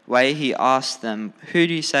the way, he asked them, "Who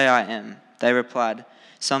do you say I am?" They replied,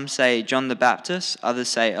 "Some say John the Baptist, others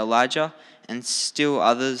say Elijah, and still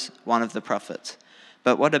others one of the prophets."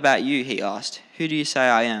 "But what about you?" he asked. "Who do you say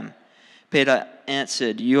I am?" Peter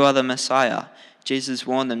answered, "You are the Messiah." Jesus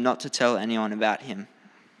warned them not to tell anyone about him.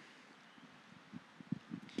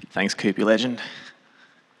 Thanks, Coop, you legend.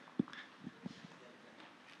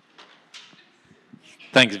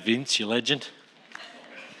 Thanks, Vince, you legend.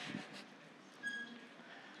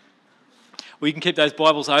 We can keep those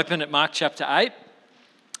Bibles open at Mark chapter 8.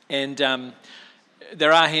 And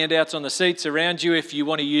there are handouts on the seats around you if you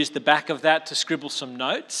want to use the back of that to scribble some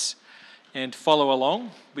notes and follow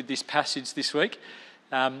along with this passage this week.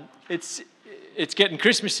 It's getting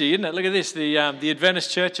Christmassy, isn't it? Look at this. The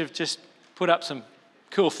Adventist Church have just put up some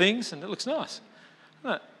cool things and it looks nice.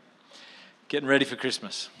 Isn't it? Getting ready for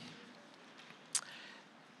Christmas.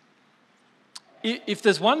 If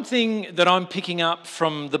there's one thing that I'm picking up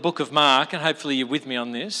from the book of Mark, and hopefully you're with me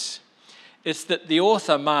on this, it's that the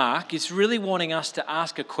author, Mark, is really wanting us to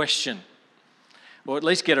ask a question, or at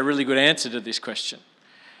least get a really good answer to this question.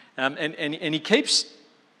 And he keeps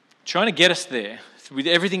trying to get us there with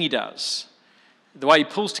everything he does. The way he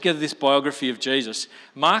pulls together this biography of Jesus,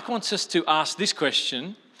 Mark wants us to ask this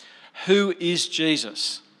question: who is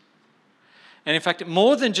Jesus? And in fact,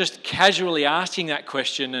 more than just casually asking that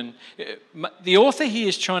question, and the author here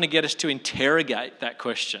is trying to get us to interrogate that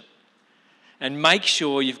question and make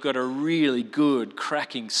sure you've got a really good,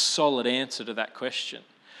 cracking, solid answer to that question.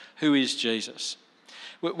 Who is Jesus?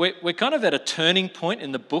 We're kind of at a turning point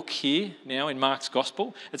in the book here now in Mark's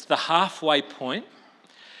Gospel. It's the halfway point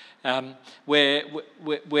where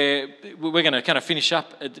we're going to kind of finish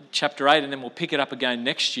up at chapter 8 and then we'll pick it up again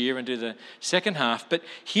next year and do the second half. But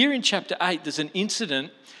here in chapter 8, there's an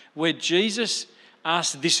incident where Jesus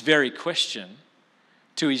asked this very question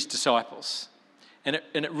to his disciples. And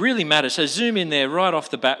it really matters. So zoom in there right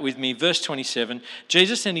off the bat with me. Verse 27,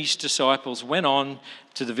 Jesus and his disciples went on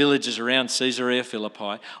to the villages around Caesarea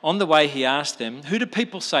Philippi. On the way he asked them, "Who do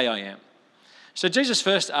people say I am?" So Jesus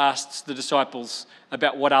first asks the disciples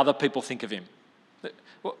about what other people think of him.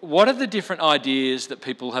 What are the different ideas that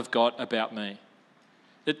people have got about me?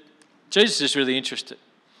 Jesus is really interested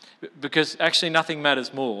because actually nothing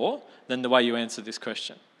matters more than the way you answer this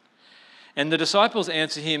question. And the disciples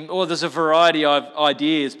answer him, there's a variety of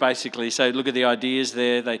ideas, basically. So look at the ideas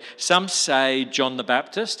there. Some say John the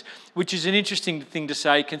Baptist, which is an interesting thing to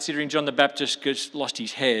say, considering John the Baptist just lost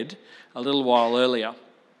his head a little while earlier.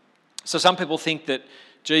 So some people think that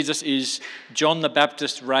Jesus is John the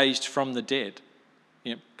Baptist raised from the dead.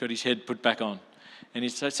 Got his head put back on. And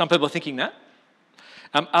some people are thinking that.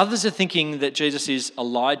 Others are thinking that Jesus is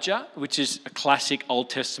Elijah, which is a classic Old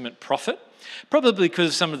Testament prophet. Probably because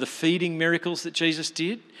of some of the feeding miracles that Jesus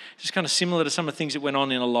did. It's kind of similar to some of the things that went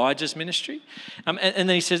on in Elijah's ministry. And then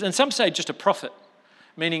he says, and some say just a prophet,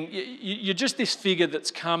 meaning you're just this figure that's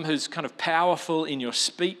come who's kind of powerful in your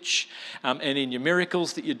speech and in your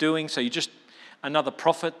miracles that you're doing. So you're just another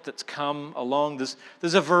prophet that's come along.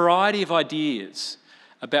 There's a variety of ideas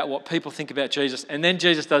about what people think about Jesus. And then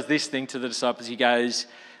Jesus does this thing to the disciples. He goes,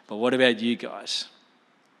 but what about you guys?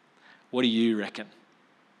 What do you reckon?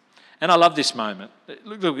 And I love this moment.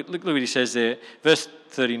 Look what he says there. Verse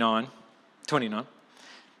 29.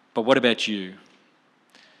 But what about you?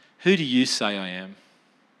 Who do you say I am?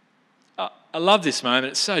 I love this moment.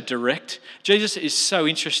 It's so direct. Jesus is so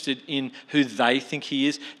interested in who they think he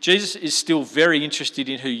is. Jesus is still very interested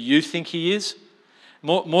in who you think he is.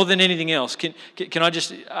 More than anything else. Can I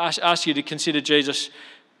just ask you to consider Jesus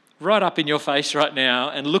right up in your face right now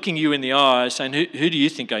and looking you in the eyes saying, who do you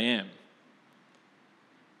think I am?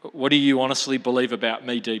 What do you honestly believe about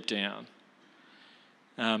me deep down?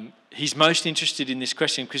 He's most interested in this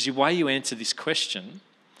question because the way you answer this question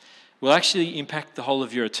will actually impact the whole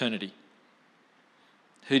of your eternity.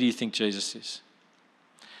 Who do you think Jesus is?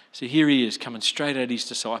 So here he is coming straight at his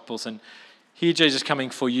disciples, and here Jesus coming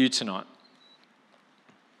for you tonight.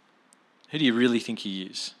 Who do you really think he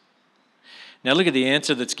is? Now look at the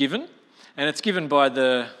answer that's given, and it's given by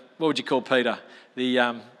what would you call Peter?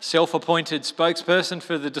 The self-appointed spokesperson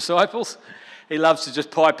for the disciples. He loves to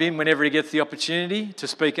just pipe in whenever he gets the opportunity to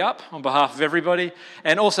speak up on behalf of everybody,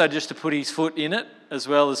 and also just to put his foot in it, as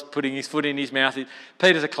well as putting his foot in his mouth.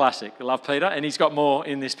 Peter's a classic. I love Peter, and he's got more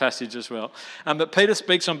in this passage as well. But Peter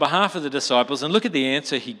speaks on behalf of the disciples, and look at the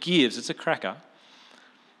answer he gives. It's a cracker.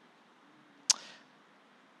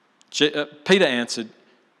 Peter answered,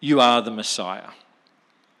 "You are the Messiah."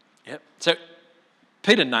 Yep. So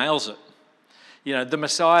Peter nails it. The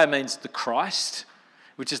Messiah means the Christ,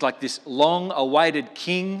 which is like this long-awaited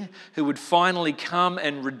king who would finally come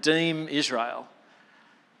and redeem Israel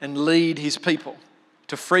and lead his people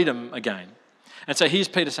to freedom again. And so here's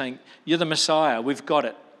Peter saying, you're the Messiah, we've got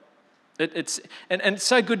it. It's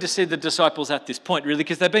so good to see the disciples at this point, really,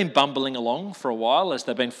 because they've been bumbling along for a while as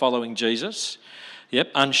they've been following Jesus.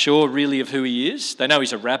 Unsure really of who he is. They know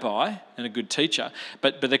he's a rabbi and a good teacher,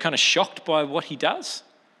 but they're kind of shocked by what he does.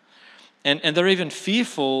 And they're even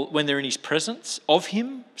fearful when they're in his presence of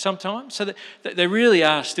him sometimes. So they really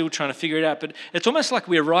are still trying to figure it out. But it's almost like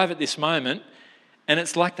we arrive at this moment and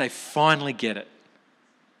it's like they finally get it.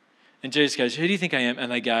 And Jesus goes, "Who do you think I am?"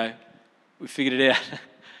 And they go, "We figured it out.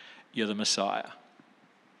 You're the Messiah."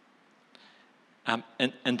 And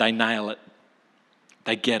they nail it.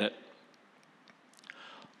 They get it.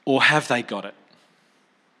 Or have they got it?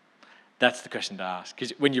 That's the question to ask.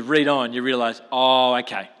 Because when you read on, you realise,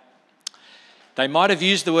 okay. They might have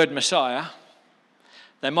used the word Messiah.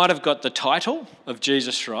 They might have got the title of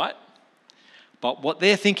Jesus right. But what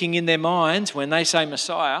they're thinking in their minds when they say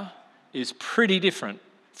Messiah is pretty different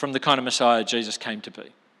from the kind of Messiah Jesus came to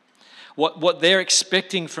be. What they're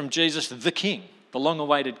expecting from Jesus, the King, the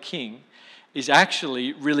long-awaited King, is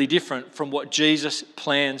actually really different from what Jesus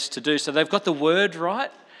plans to do. So they've got the word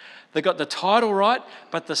right, they've got the title right,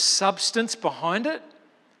 but the substance behind it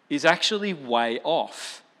is actually way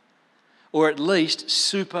off. or at least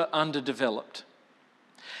super underdeveloped.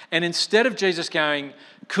 And instead of Jesus going,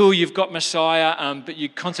 cool, you've got Messiah, but your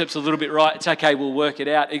concept's a little bit right, it's okay, we'll work it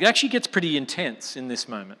out, it actually gets pretty intense in this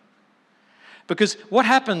moment. Because what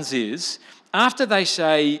happens is, after they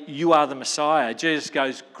say, you are the Messiah, Jesus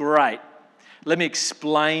goes, great, let me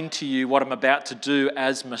explain to you what I'm about to do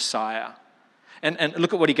as Messiah. And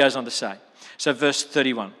look at what he goes on to say. So verse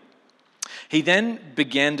 31. He then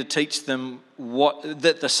began to teach them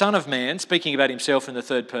that the Son of Man, speaking about himself in the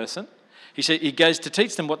third person, he goes to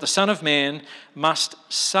teach them what the Son of Man must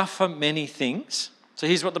suffer many things. So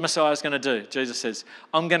here's what the Messiah is going to do. Jesus says,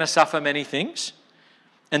 I'm going to suffer many things,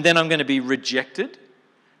 and then I'm going to be rejected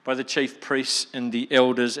by the chief priests and the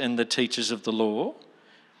elders and the teachers of the law,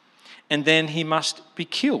 and then he must be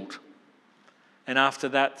killed. And after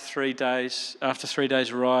that, 3 days,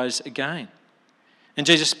 rise again. And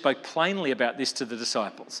Jesus spoke plainly about this to the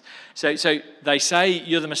disciples. So they say,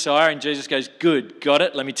 you're the Messiah, and Jesus goes, good, got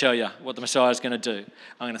it, let me tell you what the Messiah is going to do.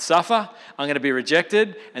 I'm going to suffer, I'm going to be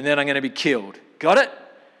rejected, and then I'm going to be killed. Got it?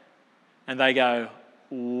 And they go,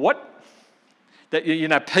 what?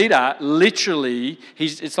 Peter, literally,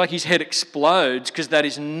 it's like his head explodes because that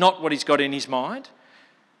is not what he's got in his mind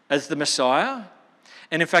as the Messiah.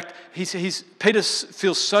 And in fact, Peter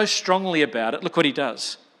feels so strongly about it. Look what he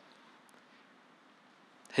does.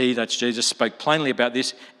 He, that's Jesus, spoke plainly about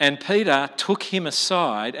this, and Peter took him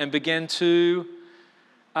aside and began to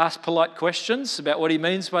ask polite questions about what he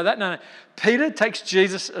means by that. No. Peter takes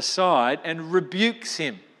Jesus aside and rebukes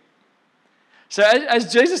him. So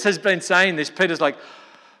as Jesus has been saying this, Peter's like,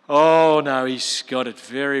 oh no, he's got it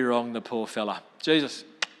very wrong, the poor fella. Jesus,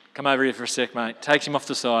 come over here for a sec, mate. Takes him off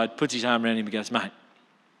the side, puts his arm around him and goes, mate,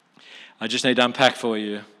 I just need to unpack for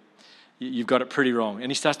you. You've got it pretty wrong. And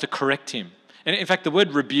he starts to correct him. And in fact, the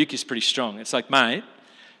word rebuke is pretty strong. It's like, mate,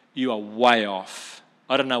 you are way off.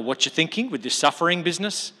 I don't know what you're thinking with this suffering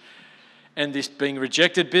business and this being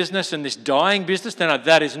rejected business and this dying business. No,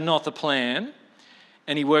 that is not the plan.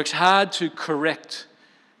 And he works hard to correct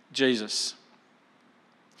Jesus.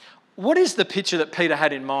 What is the picture that Peter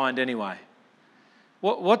had in mind anyway?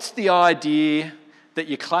 What's the idea that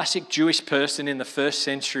your classic Jewish person in the first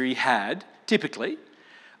century had, typically,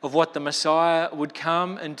 of what the Messiah would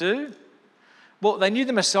come and do? Well, they knew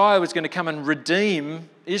the Messiah was going to come and redeem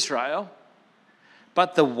Israel,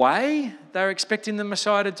 but the way they were expecting the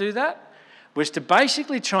Messiah to do that was to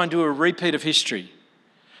basically try and do a repeat of history,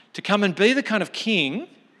 to come and be the kind of king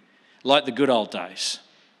like the good old days.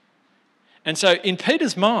 And so in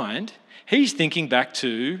Peter's mind, he's thinking back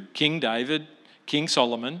to King David, King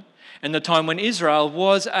Solomon, and the time when Israel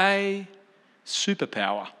was a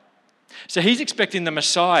superpower. So he's expecting the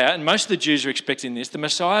Messiah, and most of the Jews are expecting this, the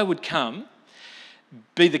Messiah would come,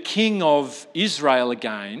 be the king of Israel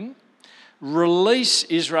again, release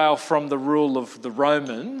Israel from the rule of the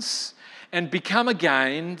Romans, and become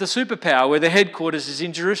again the superpower where the headquarters is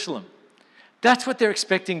in Jerusalem. That's what they're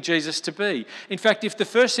expecting Jesus to be. In fact, if the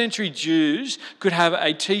first century Jews could have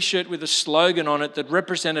a t-shirt with a slogan on it that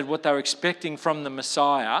represented what they were expecting from the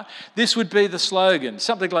Messiah, this would be the slogan,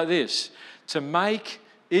 something like this: to make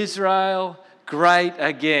Israel great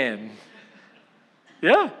again.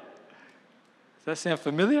 Yeah? Does that sound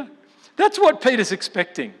familiar? That's what Peter's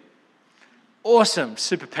expecting. Awesome,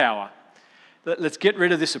 superpower. Let's get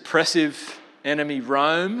rid of this oppressive enemy,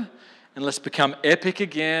 Rome, and let's become epic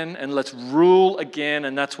again, and let's rule again,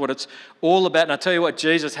 and that's what it's all about. And I tell you what,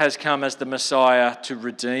 Jesus has come as the Messiah to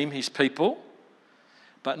redeem his people,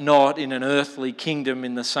 but not in an earthly kingdom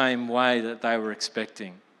in the same way that they were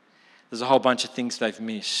expecting. There's a whole bunch of things they've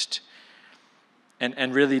missed.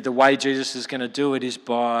 And really the way Jesus is going to do it is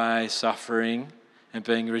by suffering and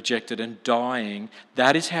being rejected and dying.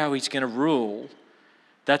 That is how he's going to rule.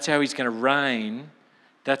 That's how he's going to reign.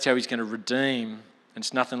 That's how he's going to redeem. And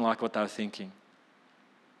it's nothing like what they were thinking.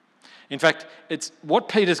 In fact, it's what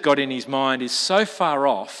Peter's got in his mind is so far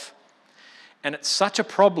off, and it's such a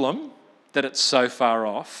problem that it's so far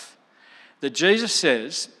off, that Jesus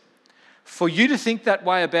says, for you to think that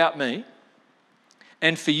way about me,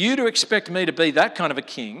 and for you to expect me to be that kind of a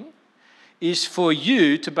king, is for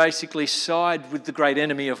you to basically side with the great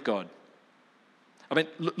enemy of God. I mean,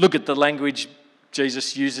 look at the language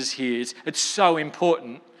Jesus uses here. It's so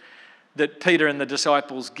important that Peter and the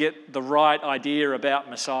disciples get the right idea about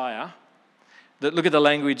Messiah. That look at the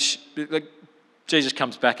language. Jesus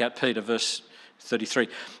comes back at Peter, verse 33.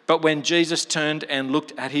 But when Jesus turned and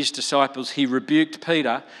looked at his disciples, he rebuked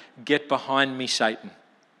Peter, "Get behind me, Satan."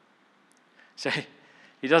 So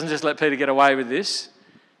he doesn't just let Peter get away with this.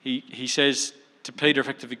 He says to Peter,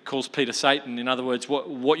 effectively calls Peter Satan. In other words,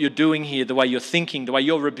 what you're doing here, the way you're thinking, the way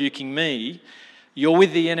you're rebuking me, You're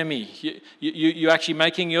with the enemy. You're actually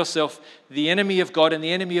making yourself the enemy of God and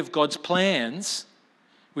the enemy of God's plans,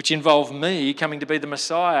 which involve me coming to be the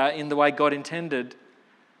Messiah in the way God intended.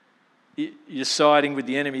 You're siding with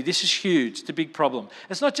the enemy. This is huge. It's a big problem.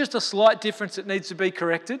 It's not just a slight difference that needs to be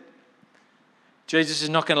corrected. Jesus is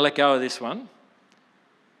not going to let go of this one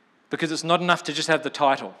because it's not enough to just have the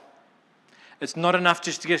title. It's not enough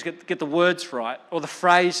just to get the words right or the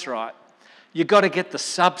phrase right. You've got to get the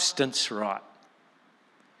substance right.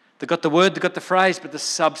 They've got the word, they've got the phrase, but the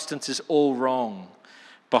substance is all wrong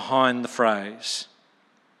behind the phrase.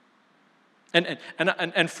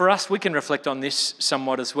 And for us, we can reflect on this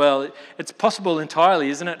somewhat as well. It's possible entirely,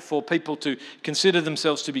 isn't it, for people to consider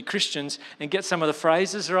themselves to be Christians and get some of the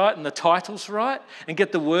phrases right and the titles right and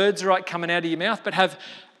get the words right coming out of your mouth, but have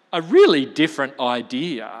a really different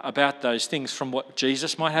idea about those things from what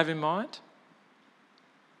Jesus might have in mind?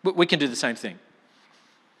 We can do the same thing.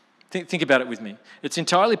 Think about it with me. It's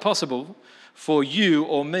entirely possible for you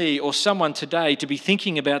or me or someone today to be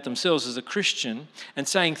thinking about themselves as a Christian and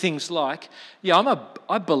saying things like,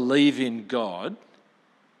 I believe in God.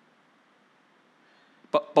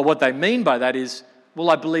 But what they mean by that is, well,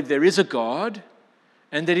 I believe there is a God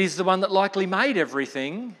and that He's the one that likely made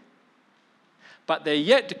everything. But they're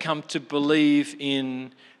yet to come to believe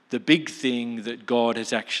in the big thing that God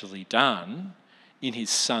has actually done in His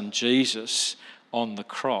Son Jesus on the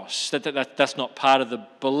cross. That's not part of the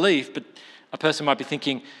belief, but a person might be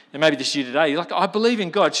thinking, and maybe this is you today, you're like, I believe in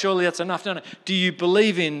God, surely that's enough. No. Do you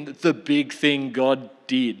believe in the big thing God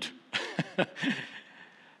did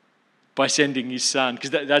by sending His Son? Because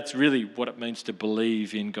that's really what it means to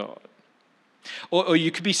believe in God. Or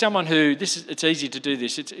you could be someone who, it's easy to do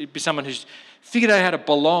this, it'd be someone who's figured out how to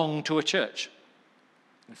belong to a church,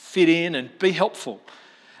 fit in and be helpful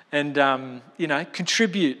and,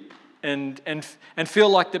 contribute and feel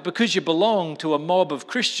like that because you belong to a mob of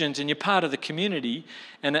Christians and you're part of the community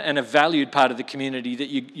and a valued part of the community that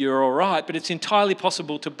you're all right. But it's entirely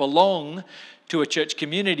possible to belong to a church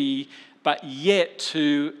community but yet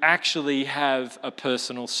to actually have a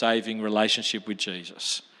personal saving relationship with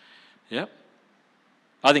Jesus. Yep.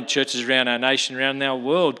 I think churches around our nation, around our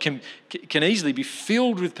world can easily be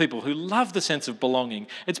filled with people who love the sense of belonging.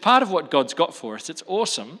 It's part of what God's got for us. It's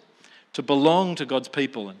awesome to belong to God's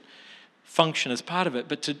people and function as part of it.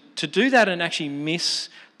 But to do that and actually miss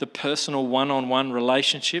the personal one-on-one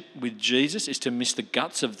relationship with Jesus is to miss the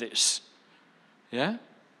guts of this. Yeah?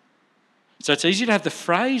 So it's easy to have the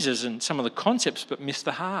phrases and some of the concepts but miss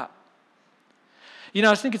the heart.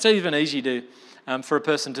 I think it's even easy to for a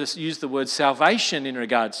person to use the word salvation in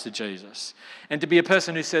regards to Jesus and to be a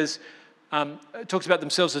person who says, talks about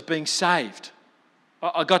themselves as being saved.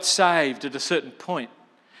 I got saved at a certain point.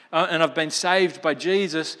 And I've been saved by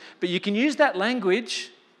Jesus, but you can use that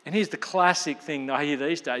language, and here's the classic thing I hear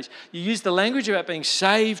these days, you use the language about being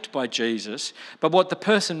saved by Jesus, but what the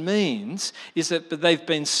person means is that they've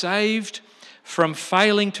been saved from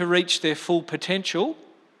failing to reach their full potential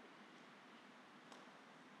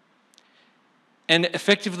and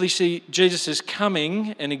effectively see Jesus'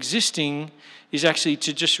 coming and existing is actually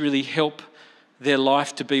to just really help their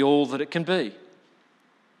life to be all that it can be.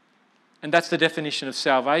 And that's the definition of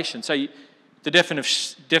salvation. So the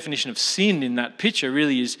definition of sin in that picture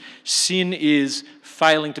really is sin is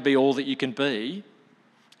failing to be all that you can be.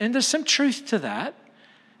 And there's some truth to that.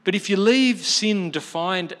 But if you leave sin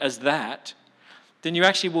defined as that, then you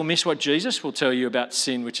actually will miss what Jesus will tell you about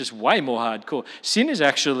sin, which is way more hardcore. Sin is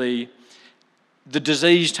actually the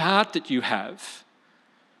diseased heart that you have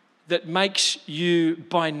that makes you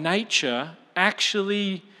by nature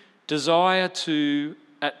actually desire to,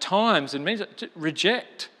 at times, and means to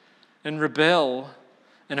reject and rebel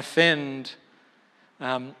and offend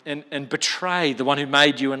and betray the one who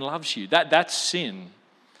made you and loves you. That's sin.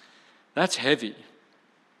 That's heavy.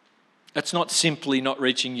 That's not simply not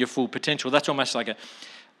reaching your full potential. That's almost like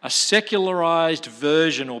a secularized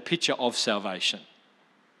version or picture of salvation.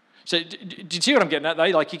 So do you see what I'm getting at though?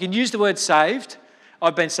 Like you can use the word saved.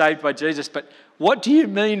 I've been saved by Jesus, but what do you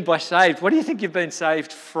mean by saved? What do you think you've been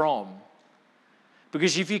saved from?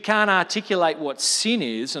 Because if you can't articulate what sin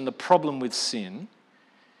is and the problem with sin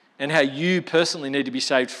and how you personally need to be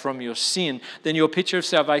saved from your sin, then your picture of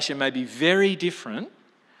salvation may be very different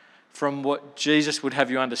from what Jesus would have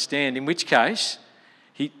you understand, in which case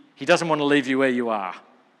he doesn't want to leave you where you are.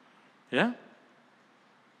 Yeah?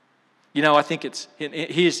 I think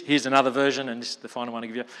here's another version, and this is the final one I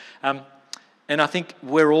give you. And I think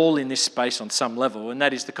we're all in this space on some level, and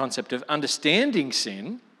that is the concept of understanding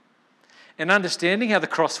sin and understanding how the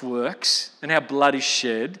cross works and how blood is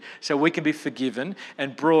shed so we can be forgiven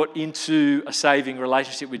and brought into a saving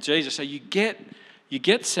relationship with Jesus. So you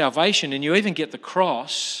get salvation and you even get the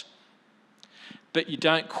cross, but you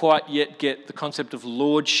don't quite yet get the concept of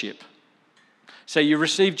lordship. So you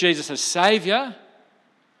receive Jesus as Saviour,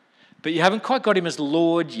 but you haven't quite got him as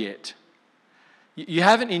Lord yet. You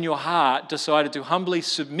haven't in your heart decided to humbly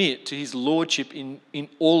submit to his lordship in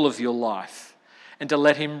all of your life and to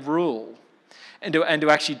let him rule and to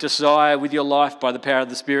actually desire with your life by the power of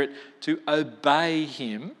the Spirit to obey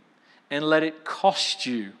him and let it cost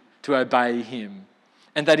you to obey him.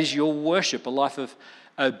 And that is your worship, a life of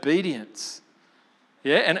obedience.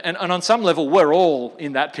 Yeah, and on some level, we're all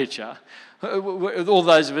in that picture. All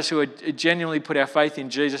those of us who are genuinely put our faith in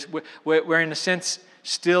Jesus, we're in a sense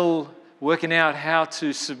still working out how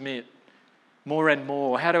to submit more and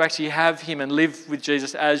more, how to actually have him and live with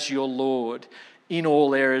Jesus as your Lord in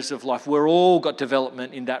all areas of life. We're all got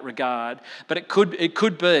development in that regard, but it could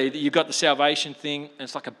be that you've got the salvation thing and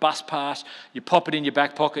it's like a bus pass. You pop it in your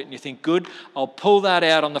back pocket and you think, good, I'll pull that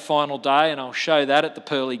out on the final day and I'll show that at the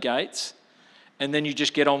pearly gates. And then you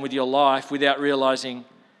just get on with your life without realising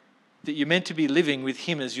that you're meant to be living with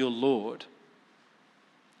him as your Lord,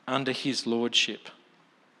 under his lordship.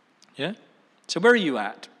 Yeah? So where are you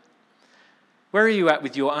at? Where are you at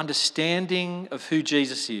with your understanding of who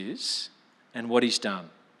Jesus is and what he's done?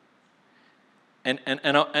 And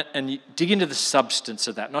you dig into the substance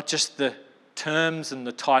of that, not just the terms and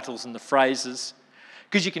the titles and the phrases,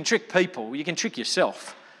 because you can trick people, you can trick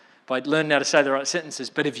yourself by learning how to say the right sentences,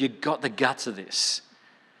 but have you got the guts of this?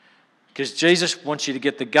 Because Jesus wants you to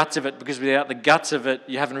get the guts of it, because without the guts of it,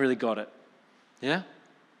 you haven't really got it. Yeah?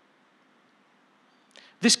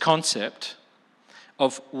 This concept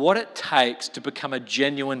of what it takes to become a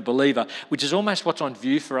genuine believer, which is almost what's on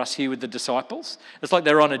view for us here with the disciples. It's like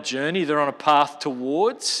they're on a journey, they're on a path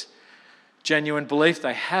towards genuine belief.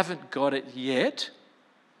 They haven't got it yet,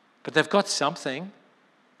 but they've got something.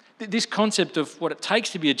 This concept of what it takes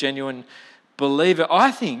to be a genuine believer,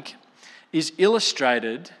 I think, is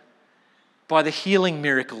illustrated by the healing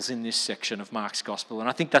miracles in this section of Mark's Gospel, and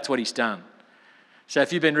I think that's what he's done. So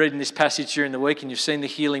if you've been reading this passage during the week and you've seen the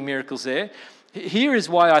healing miracles there, here is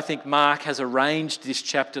why I think Mark has arranged this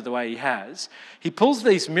chapter the way he has. He pulls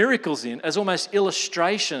these miracles in as almost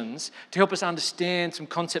illustrations to help us understand some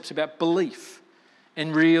concepts about belief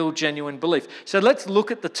and real, genuine belief. So let's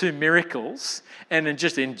look at the two miracles and then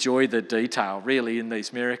just enjoy the detail, really, in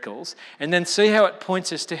these miracles, and then see how it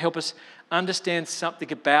points us to help us understand something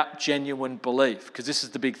about genuine belief, because this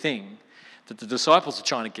is the big thing that the disciples are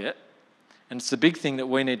trying to get. And it's the big thing that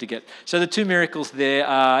we need to get. So the two miracles there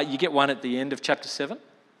are, you get one at the end of chapter 7,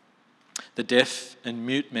 the deaf and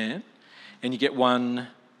mute man, and you get one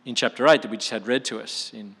in chapter 8 that we just had read to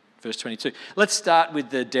us in verse 22. Let's start with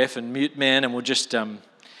the deaf and mute man, and we'll just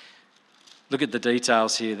look at the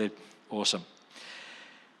details here. They're awesome.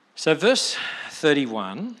 So verse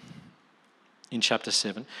 31 in chapter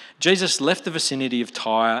 7, Jesus left the vicinity of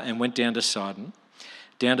Tyre and went down to Sidon,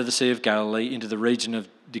 down to the Sea of Galilee, into the region of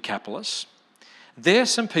Decapolis. There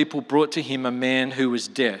some people brought to him a man who was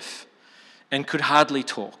deaf and could hardly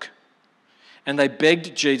talk. And they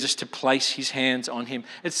begged Jesus to place his hands on him.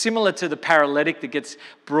 It's similar to the paralytic that gets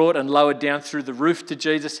brought and lowered down through the roof to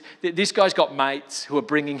Jesus. This guy's got mates who are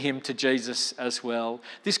bringing him to Jesus as well.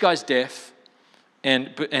 This guy's deaf and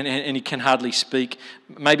he can hardly speak.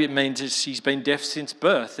 Maybe it means he's been deaf since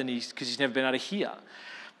birth and because he's never been able to hear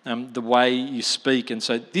the way you speak. And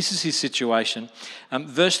so this is his situation.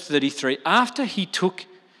 Verse 33, after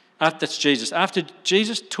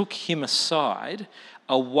Jesus took him aside,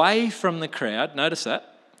 away from the crowd, notice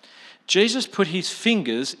that, Jesus put his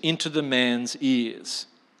fingers into the man's ears.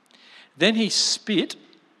 Then he spit,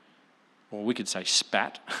 or we could say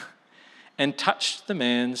spat, and touched the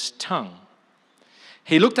man's tongue.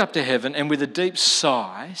 He looked up to heaven and with a deep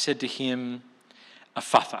sigh said to him,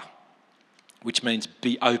 "Ephphatha," which means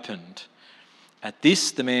be opened. At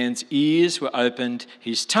this, the man's ears were opened,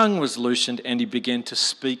 his tongue was loosened, and he began to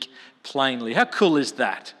speak plainly. How cool is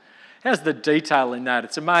that? How's the detail in that?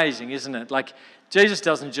 It's amazing, isn't it? Like, Jesus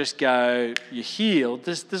doesn't just go, you're healed.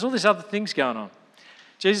 There's all these other things going on.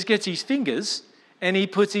 Jesus gets his fingers, and he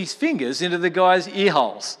puts his fingers into the guy's ear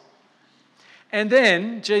holes. And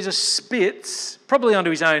then Jesus spits, probably onto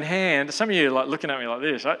his own hand. Some of you are like looking at me like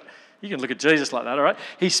this, right? You can look at Jesus like that, all right?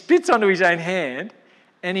 He spits onto his own hand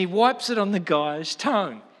and he wipes it on the guy's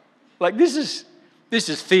tongue. Like, this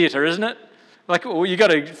is theatre, isn't it? Like, well, you've got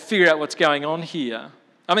to figure out what's going on here.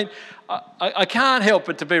 I mean, I can't help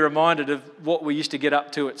but to be reminded of what we used to get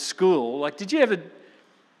up to at school. Like, did you ever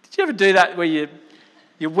do that where you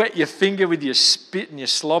You wet your finger with your spit and your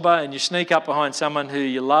slobber, and you sneak up behind someone who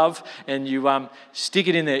you love, and you stick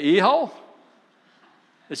it in their ear hole.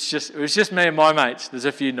 It was just me and my mates. There's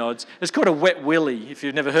a few nods. It's called a wet willy. If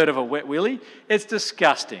you've never heard of a wet willy, it's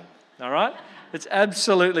disgusting. All right, it's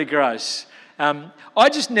absolutely gross. I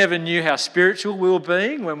just never knew how spiritual we were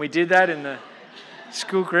being when we did that in the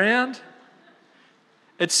school ground.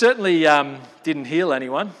 It certainly didn't heal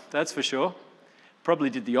anyone, that's for sure.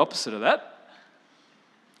 Probably did the opposite of that.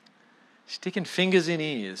 Sticking fingers in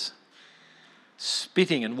ears,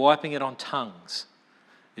 spitting and wiping it on tongues.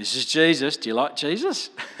 This is Jesus. Do you like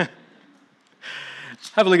Jesus?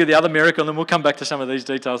 Have a look at the other miracle, and then we'll come back to some of these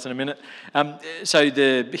details in a minute. So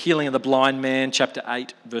the healing of the blind man, chapter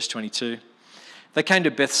 8, verse 22. They came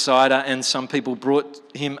to Bethsaida, and some people brought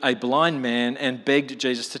him a blind man and begged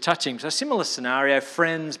Jesus to touch him. So a similar scenario.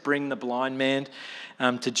 Friends bring the blind man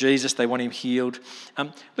to Jesus. They want him healed.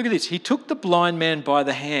 Look at this. He took the blind man by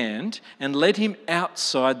the hand and led him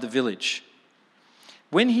outside the village.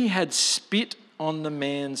 When he had spit on the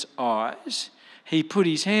man's eyes, he put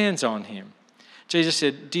his hands on him. Jesus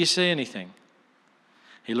said, "Do you see anything?"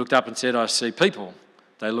 He looked up and said, "I see people.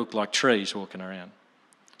 They look like trees walking around."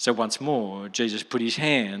 So once more, Jesus put his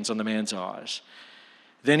hands on the man's eyes.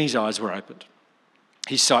 Then his eyes were opened.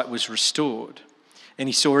 His sight was restored, and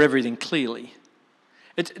he saw everything clearly.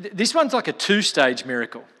 This one's like a two-stage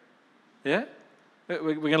miracle. Yeah?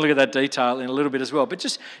 We're going to look at that detail in a little bit as well. But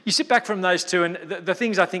just, you sit back from those two, and the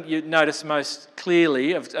things I think you notice most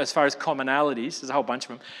clearly, as far as commonalities, there's a whole bunch of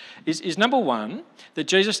them, is number one, that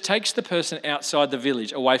Jesus takes the person outside the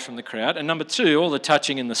village, away from the crowd, and number two, all the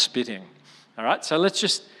touching and the spitting. All right, so let's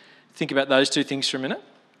just think about those two things for a minute.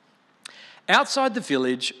 Outside the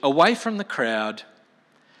village, away from the crowd,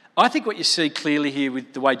 I think what you see clearly here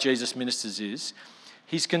with the way Jesus ministers is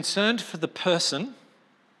he's concerned for the person,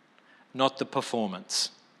 not the performance.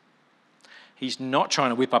 He's not trying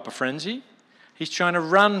to whip up a frenzy. He's trying to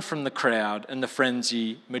run from the crowd and the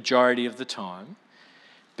frenzy majority of the time.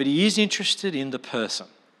 But he is interested in the person.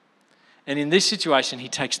 And in this situation, he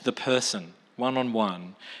takes the person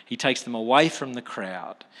one-on-one. He takes them away from the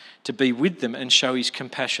crowd to be with them and show his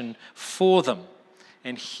compassion for them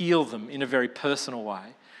and heal them in a very personal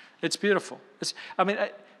way. It's beautiful.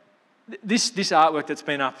 This artwork that's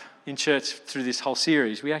been up in church through this whole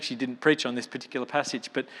series, we actually didn't preach on this particular passage,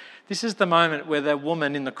 but this is the moment where the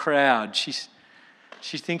woman in the crowd, she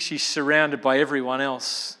thinks she's surrounded by everyone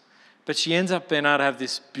else, but she ends up being able to have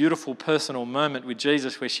this beautiful personal moment with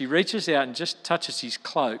Jesus where she reaches out and just touches his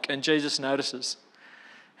cloak, and Jesus notices.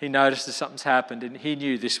 He notices something's happened, and he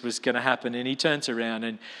knew this was going to happen, and he turns around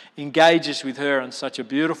and engages with her on such a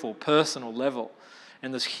beautiful personal level.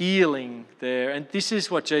 And there's healing there. And this is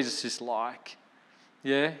what Jesus is like.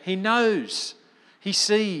 Yeah? He knows. He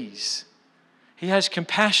sees. He has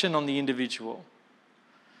compassion on the individual.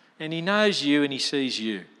 And he knows you and he sees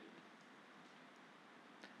you.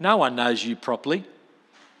 No one knows you properly.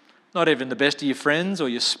 Not even the best of your friends or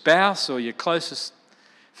your spouse or your closest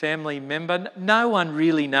family member. No one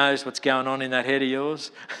really knows what's going on in that head of yours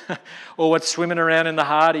or what's swimming around in the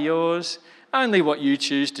heart of yours. Only what you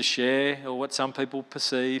choose to share or what some people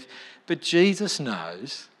perceive. But Jesus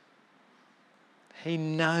knows. He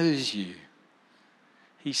knows you.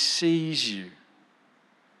 He sees you.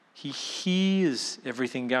 He hears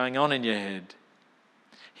everything going on in your head.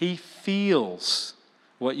 He feels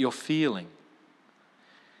what you're feeling.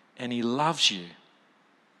 And he loves you.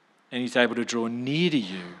 And he's able to draw near to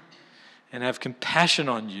you and have compassion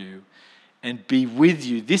on you and be with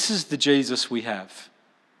you. This is the Jesus we have.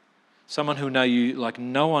 Someone who will know you like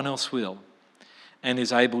no one else will and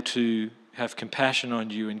is able to have compassion on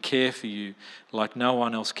you and care for you like no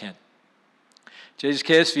one else can. Jesus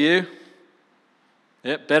cares for you.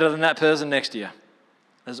 Yep, better than that person next to you.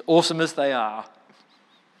 As awesome as they are.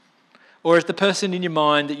 Or as the person in your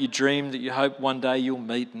mind that you dream that you hope one day you'll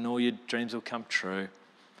meet and all your dreams will come true.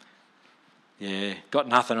 Yeah, got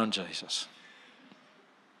nothing on Jesus.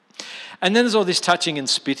 And then there's all this touching and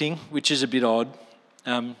spitting, which is a bit odd.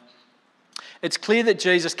 It's clear that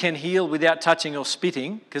Jesus can heal without touching or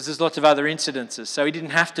spitting because there's lots of other incidences. So he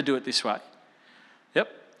didn't have to do it this way.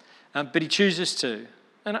 Yep. But he chooses to.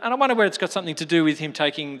 And I wonder whether it's got something to do with him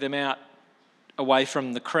taking them out away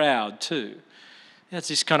from the crowd too. It's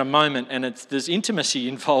this kind of moment, and there's intimacy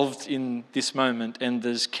involved in this moment, and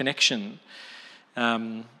there's connection.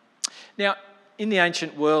 Now, in the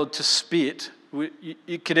ancient world, to spit,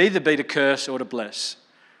 it could either be to curse or to bless.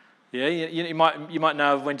 Yeah, you might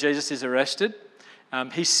know when Jesus is arrested,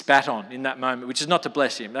 he's spat on in that moment, which is not to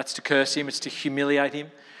bless him. That's to curse him. It's to humiliate him.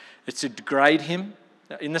 It's to degrade him.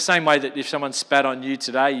 In the same way that if someone spat on you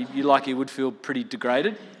today, you likely would feel pretty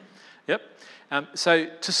degraded. Yep. So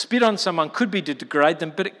to spit on someone could be to degrade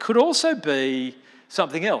them, but it could also be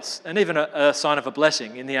something else, and even a sign of a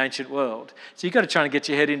blessing in the ancient world. So you've got to try and get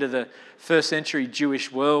your head into the first century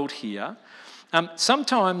Jewish world here.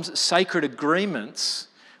 Sometimes sacred agreements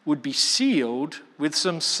would be sealed with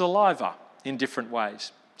some saliva in different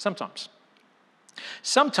ways. Sometimes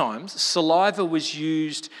saliva was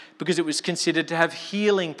used because it was considered to have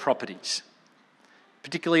healing properties,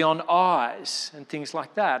 particularly on eyes and things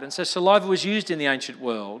like that. And so saliva was used in the ancient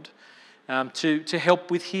world to help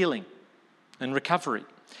with healing and recovery.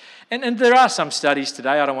 And there are some studies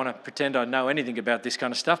today, I don't want to pretend I know anything about this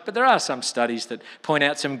kind of stuff, but there are some studies that point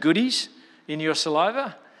out some goodies in your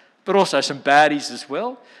saliva, but also some baddies as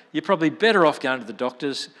well. You're probably better off going to the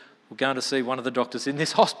doctors or going to see one of the doctors in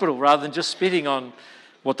this hospital rather than just spitting on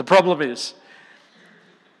what the problem is.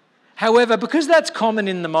 However, because that's common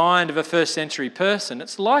in the mind of a first century person,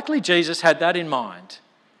 it's likely Jesus had that in mind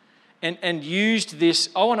and used this,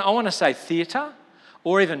 I want to say theatre,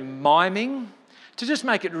 or even miming, to just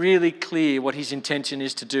make it really clear what his intention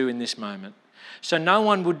is to do in this moment. So no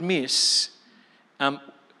one would miss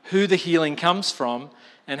who the healing comes from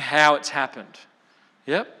and how it's happened.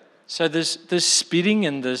 Yep. So there's spitting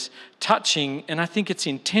and there's touching, and I think it's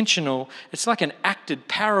intentional. It's like an acted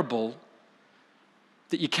parable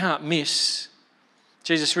that you can't miss.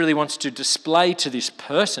 Jesus really wants to display to this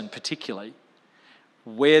person particularly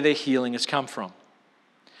where their healing has come from.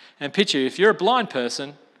 And picture, if you're a blind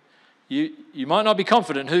person, you might not be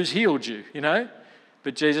confident who's healed you,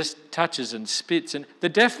 but Jesus touches and spits. And the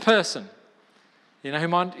deaf person,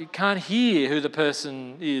 who can't hear who the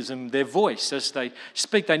person is and their voice as they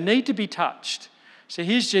speak, they need to be touched. So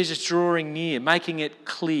here's Jesus drawing near, making it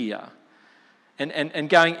clear and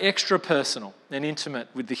going extra personal and intimate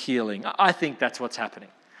with the healing. I think that's what's happening.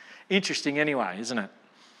 Interesting anyway, isn't it?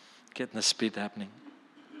 Getting the spit happening.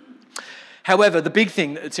 However, the big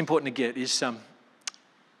thing that's important to get is,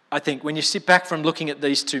 I think, when you sit back from looking at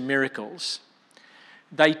these two miracles,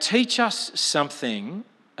 they teach us something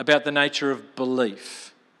about the nature of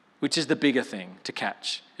belief, which is the bigger thing to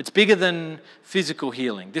catch. It's bigger than physical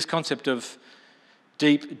healing, this concept of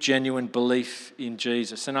deep, genuine belief in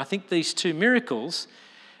Jesus. And I think these two miracles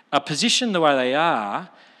are positioned the way they are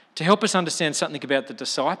to help us understand something about the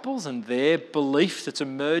disciples and their belief that's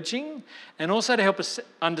emerging, and also to help us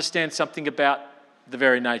understand something about the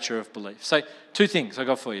very nature of belief. So 2 things I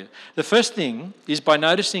got for you. The first thing is, by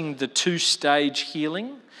noticing the 2-stage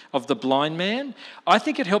healing of the blind man, I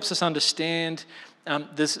think it helps us understand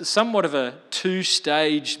there's somewhat of a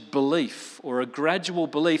 2-stage belief, or a gradual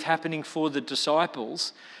belief happening for the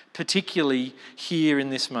disciples, particularly here in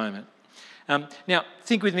this moment. Now,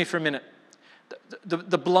 think with me for a minute.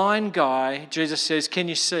 The blind guy, Jesus says, "Can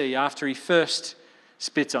you see?" after he first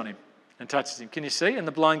spits on him and touches him. "Can you see?" And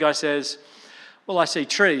the blind guy says, "Well, I see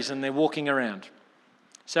trees and they're walking around."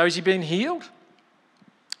 So has he been healed?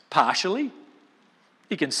 Partially.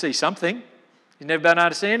 He can see something. He's never been able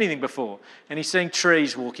to see anything before. And he's seeing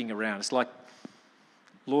trees walking around. It's like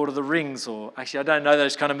Lord of the Rings, or actually I don't know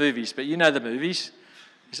those kind of movies, but you know the movies.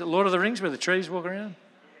 Is it Lord of the Rings where the trees walk around?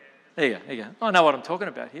 There you go. I know what I'm talking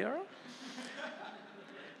about here, right?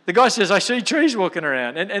 The guy says, "I see trees walking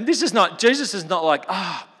around." And this is not, Jesus is not like,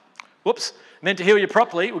 whoops, meant to heal you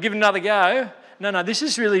properly, we'll give it another go. No, this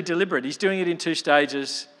is really deliberate. He's doing it in 2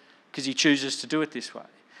 stages because he chooses to do it this way.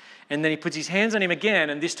 And then he puts his hands on him again,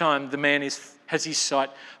 and this time the man has his sight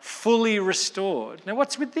fully restored. Now,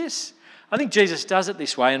 what's with this? I think Jesus does it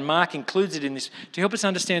this way, and Mark includes it in this to help us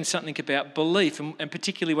understand something about belief, and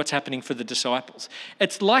particularly what's happening for the disciples.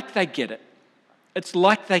 It's like they get it. It's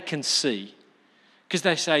like they can see, because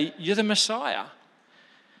they say, "You're the Messiah."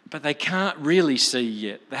 But they can't really see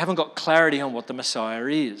yet. They haven't got clarity on what the Messiah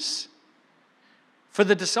is. For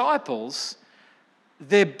the disciples,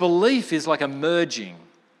 their belief is like emerging.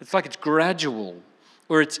 It's like it's gradual,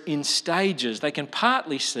 or it's in stages. They can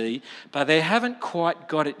partly see, but they haven't quite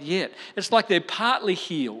got it yet. It's like they're partly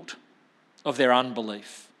healed of their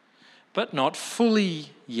unbelief, but not fully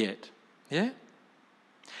yet. Yeah?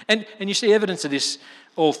 And you see evidence of this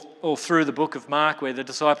all through the book of Mark, where the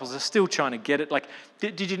disciples are still trying to get it. Like,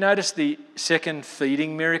 did you notice the second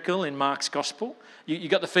feeding miracle in Mark's gospel? You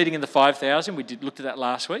got the feeding of the 5,000. We looked at that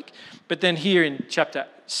last week. But then here in chapter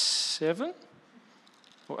 7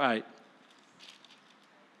 or 8?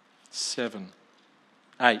 7.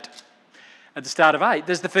 8. At the start of 8,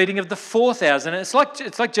 there's the feeding of the 4,000. And it's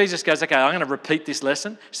like Jesus goes, "Okay, I'm going to repeat this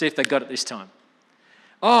lesson, see if they got it this time."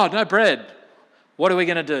 "Oh, no bread. What are we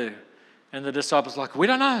going to do?" And the disciples are like, "We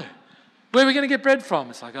don't know. Where are we going to get bread from?"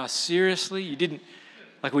 It's like, "Oh, seriously? You didn't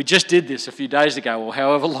Like we just did this a few days ago or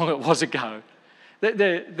however long it was ago.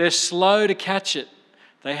 They're slow to catch it.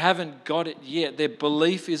 They haven't got it yet. Their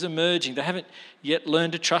belief is emerging. They haven't yet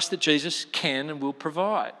learned to trust that Jesus can and will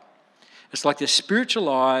provide. It's like their spiritual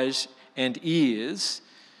eyes and ears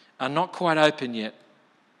are not quite open yet.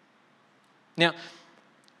 Now,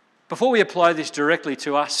 before we apply this directly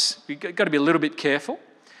to us, we've got to be a little bit careful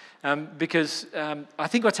because I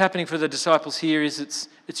think what's happening for the disciples here is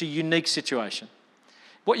it's a unique situation.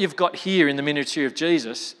 What you've got here in the ministry of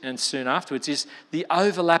Jesus and soon afterwards is the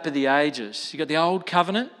overlap of the ages. You've got the old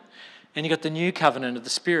covenant and you've got the new covenant of the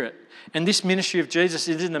Spirit. And this ministry of Jesus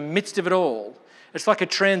is in the midst of it all. It's like a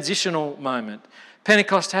transitional moment.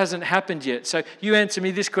 Pentecost hasn't happened yet. So you answer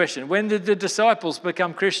me this question. When did the disciples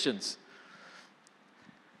become Christians?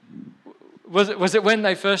 Was it when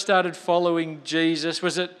they first started following Jesus?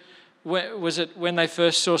 Was it when they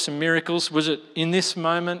first saw some miracles? Was it in this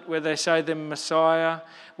moment where they say they're Messiah?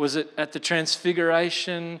 Was it at the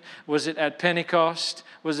Transfiguration? Was it at Pentecost?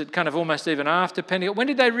 Was it kind of almost even after Pentecost? When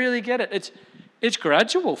did they really get it? It's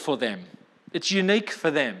gradual for them. It's unique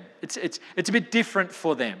for them. It's a bit different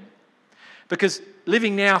for them. Because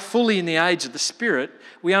living now fully in the age of the Spirit,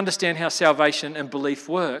 we understand how salvation and belief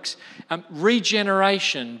works.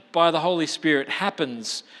 Regeneration by the Holy Spirit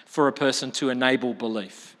happens for a person to enable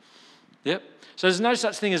belief. Yep. So there's no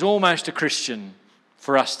such thing as almost a Christian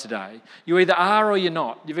for us today. You either are or you're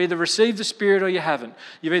not. You've either received the Spirit or you haven't.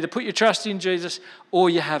 You've either put your trust in Jesus or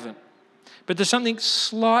you haven't. But there's something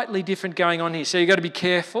slightly different going on here. So you've got to be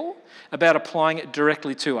careful about applying it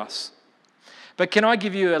directly to us. But can I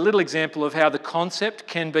give you a little example of how the concept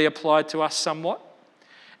can be applied to us somewhat?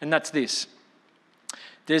 And that's this.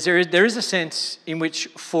 There is a sense in which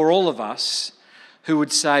for all of us who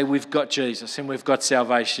would say we've got Jesus and we've got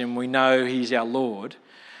salvation, we know He's our Lord,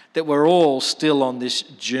 that we're all still on this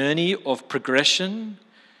journey of progression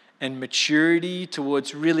and maturity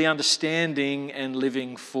towards really understanding and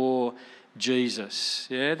living for Jesus.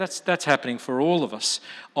 Yeah, that's happening for all of us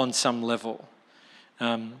on some level.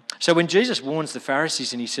 So when Jesus warns the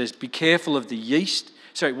Pharisees and He says, be careful of the yeast,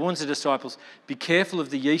 warns the disciples, be careful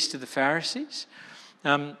of the yeast of the Pharisees,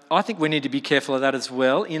 I think we need to be careful of that as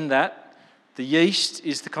well, in that the yeast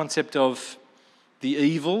is the concept of the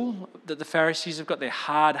evil that the Pharisees have got, their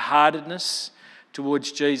hard-heartedness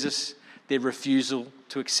towards Jesus, their refusal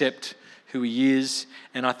to accept who He is,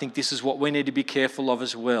 and I think this is what we need to be careful of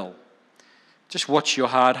as well. Just watch your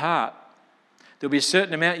hard heart. There'll be a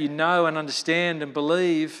certain amount you know and understand and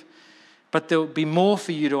believe, but there'll be more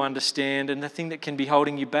for you to understand, and the thing that can be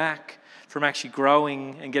holding you back from actually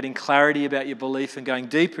growing and getting clarity about your belief and going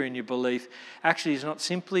deeper in your belief actually is not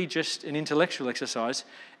simply just an intellectual exercise.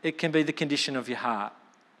 It can be the condition of your heart.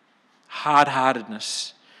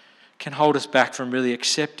 Hard-heartedness can hold us back from really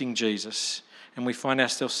accepting Jesus, and we find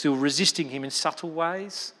ourselves still resisting Him in subtle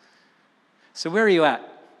ways. So where are you at?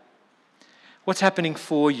 What's happening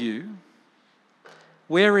for you?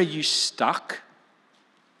 Where are you stuck?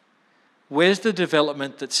 Where's the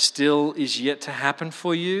development that still is yet to happen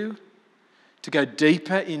for you? To go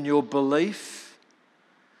deeper in your belief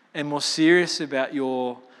and more serious about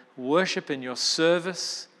your worship and your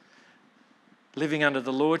service, living under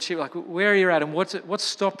the Lordship. Like, where are you at and what's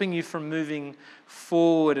stopping you from moving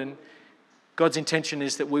forward? And God's intention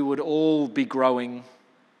is that we would all be growing.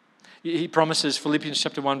 He promises, Philippians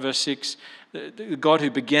chapter 1 verse 6, the God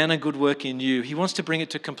who began a good work in you, He wants to bring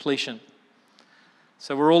it to completion.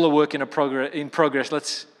 So we're all a work in progress.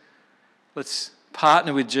 Let's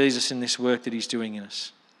partner with Jesus in this work that He's doing in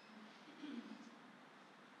us.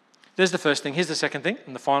 There's the first thing. Here's the second thing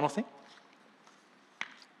and the final thing.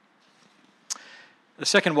 The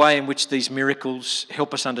second way in which these miracles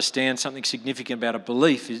help us understand something significant about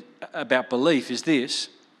belief is this.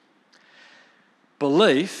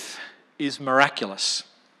 Belief is miraculous.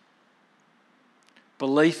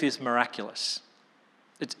 Belief is miraculous.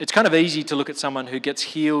 It's kind of easy to look at someone who gets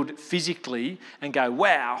healed physically and go,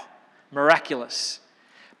 wow, miraculous.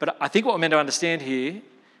 But I think what we're meant to understand here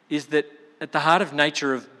is that at the heart of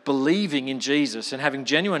nature of believing in Jesus and having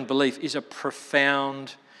genuine belief is a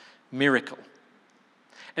profound miracle.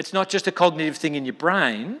 It's not just a cognitive thing in your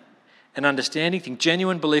brain, an understanding thing.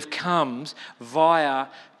 Genuine belief comes via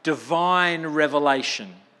divine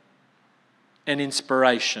revelation and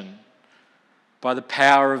inspiration by the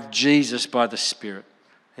power of Jesus, by the Spirit.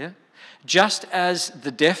 Yeah? Just as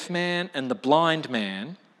the deaf man and the blind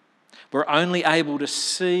man were only able to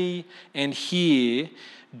see and hear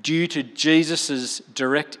due to Jesus'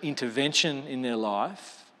 direct intervention in their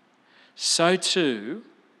life, so too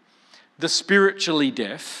the spiritually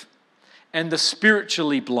deaf and the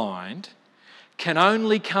spiritually blind can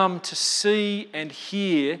only come to see and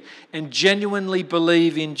hear and genuinely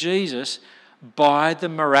believe in Jesus by the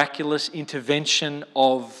miraculous intervention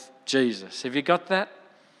of Jesus. Have you got that?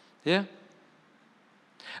 Yeah?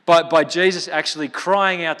 By Jesus actually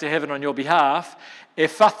crying out to heaven on your behalf,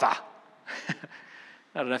 Ephatha. I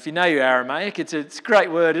don't know if you know your Aramaic. It's a great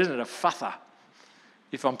word, isn't it? Ephatha.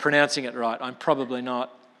 If I'm pronouncing it right, I'm probably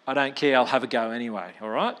not. I don't care. I'll have a go anyway, all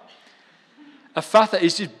right? Ephatha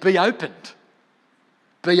is just be opened.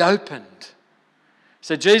 Be opened.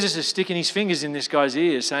 So Jesus is sticking his fingers in this guy's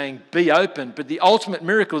ears saying, be open. But the ultimate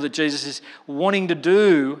miracle that Jesus is wanting to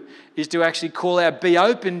do is to actually call out, be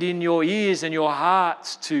opened in your ears and your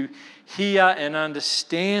hearts to hear and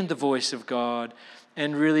understand the voice of God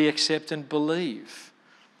and really accept and believe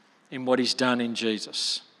in what he's done in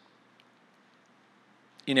Jesus.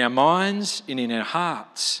 In our minds and in our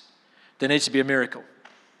hearts, there needs to be a miracle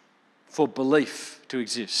for belief to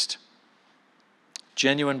exist.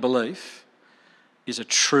 Genuine belief is a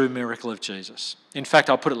true miracle of Jesus. In fact,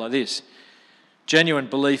 I'll put it like this. Genuine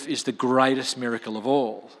belief is the greatest miracle of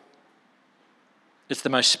all. It's the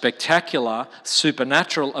most spectacular,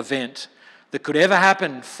 supernatural event that could ever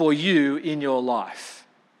happen for you in your life.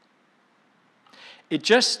 It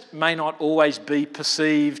just may not always be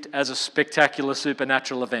perceived as a spectacular,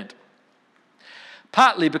 supernatural event.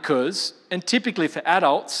 Partly because, and typically for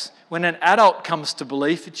adults, when an adult comes to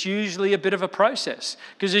belief, it's usually a bit of a process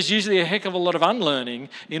because there's usually a heck of a lot of unlearning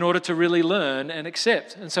in order to really learn and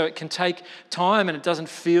accept. And so it can take time and it doesn't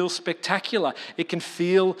feel spectacular. It can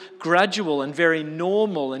feel gradual and very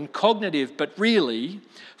normal and cognitive, but really,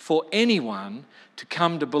 for anyone to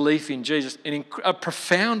come to belief in Jesus, a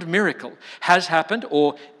profound miracle has happened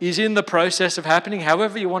or is in the process of happening,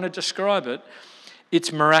 however you want to describe it.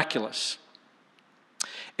 It's miraculous.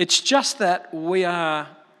 It's just that we are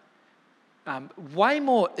way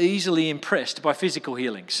more easily impressed by physical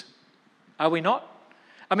healings. Are we not?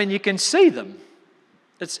 I mean, you can see them.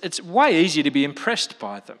 It's way easier to be impressed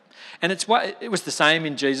by them. And it was the same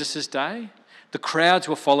in Jesus' day. The crowds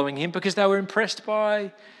were following him because they were impressed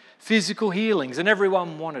by physical healings and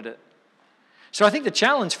everyone wanted it. So I think the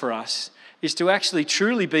challenge for us is to actually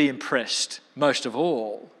truly be impressed, most of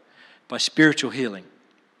all, by spiritual healing,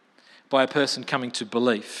 by a person coming to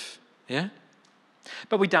belief. Yeah?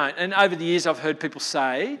 But we don't. And over the years I've heard people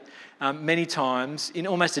say many times in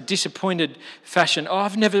almost a disappointed fashion,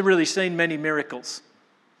 I've never really seen many miracles.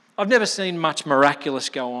 I've never seen much miraculous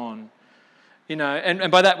go on. You know,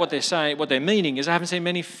 and by that what they're meaning is I haven't seen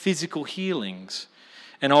many physical healings.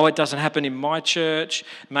 And it doesn't happen in my church.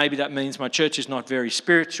 Maybe that means my church is not very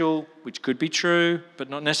spiritual, which could be true,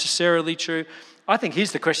 but not necessarily true. I think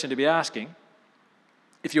here's the question to be asking.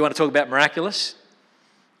 If you want to talk about miraculous,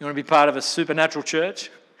 you want to be part of a supernatural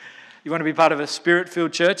church, you want to be part of a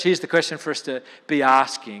spirit-filled church, here's the question for us to be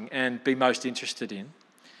asking and be most interested in.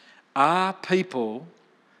 Are people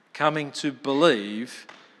coming to believe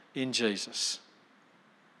in Jesus?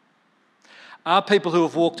 Are people who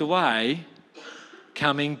have walked away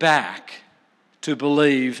coming back to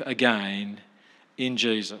believe again in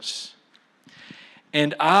Jesus?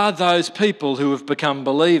 And are those people who have become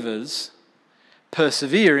believers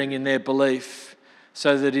persevering in their belief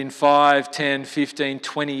so that in 5, 10, 15,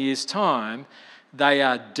 20 years' time, they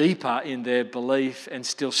are deeper in their belief and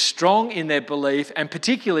still strong in their belief and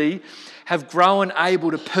particularly have grown able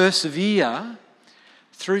to persevere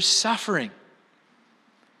through suffering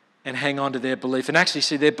and hang on to their belief and actually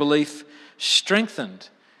see their belief strengthened?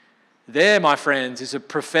 There, my friends, is a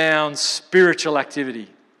profound spiritual activity.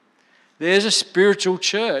 There's a spiritual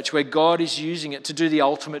church where God is using it to do the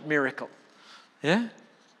ultimate miracle. Yeah?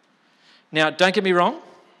 Now, don't get me wrong.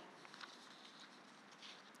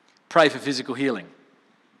 Pray for physical healing.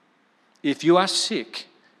 If you are sick,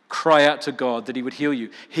 cry out to God that He would heal you.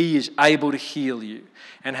 He is able to heal you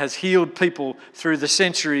and has healed people through the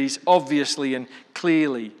centuries, obviously and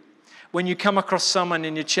clearly. When you come across someone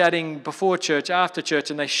and you're chatting before church, after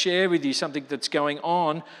church, and they share with you something that's going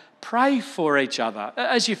on, pray for each other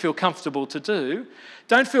as you feel comfortable to do.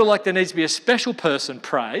 Don't feel like there needs to be a special person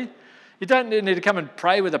pray. You don't need to come and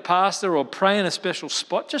pray with a pastor or pray in a special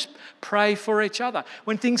spot. Just pray for each other.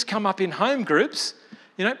 When things come up in home groups,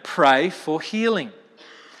 pray for healing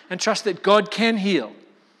and trust that God can heal.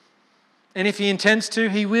 And if He intends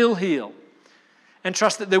to, He will heal. And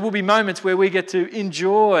trust that there will be moments where we get to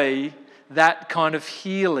enjoy that kind of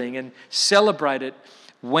healing and celebrate it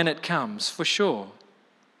when it comes, for sure.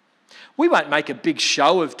 We won't make a big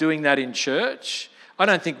show of doing that in church. I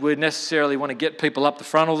don't think we'd necessarily want to get people up the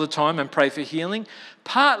front all the time and pray for healing,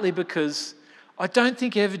 partly because I don't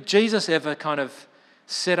think Jesus ever kind of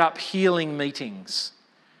set up healing meetings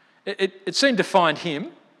It seemed to find him,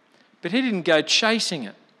 but he didn't go chasing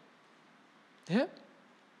it. Yeah?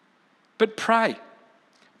 But pray.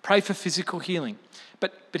 Pray for physical healing.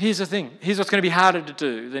 But here's the thing. Here's what's going to be harder to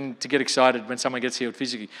do than to get excited when someone gets healed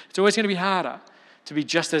physically. It's always going to be harder to be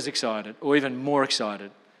just as excited or even more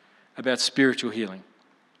excited about spiritual healing.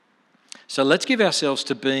 So let's give ourselves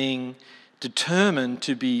to being determined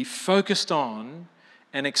to be focused on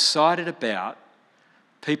and excited about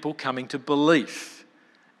people coming to belief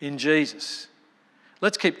in Jesus.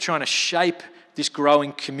 Let's keep trying to shape this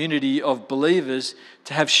growing community of believers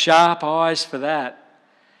to have sharp eyes for that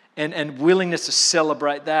and willingness to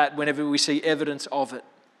celebrate that whenever we see evidence of it.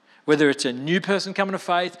 Whether it's a new person coming to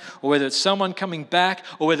faith, or whether it's someone coming back,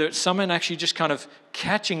 or whether it's someone actually just kind of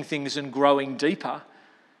catching things and growing deeper,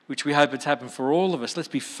 which we hope it's happened for all of us. Let's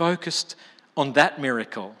be focused on that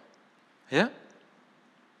miracle. Yeah?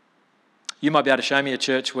 You might be able to show me a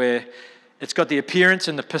church where it's got the appearance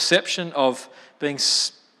and the perception of being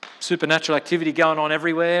supernatural activity going on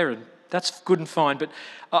everywhere, and that's good and fine, but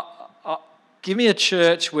give me a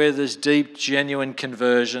church where there's deep, genuine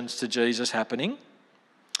conversions to Jesus happening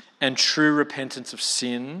and true repentance of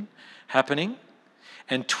sin happening,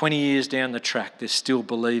 and 20 years down the track they're still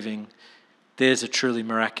believing there's a truly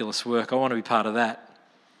miraculous work. I want to be part of that.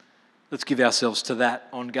 Let's give ourselves to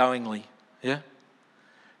that ongoingly. Yeah?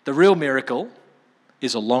 The real miracle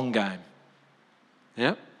is a long game.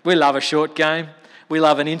 Yeah? We love a short game. We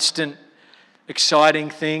love an instant,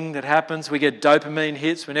 exciting thing that happens. We get dopamine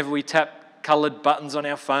hits whenever we tap coloured buttons on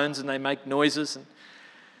our phones and they make noises. And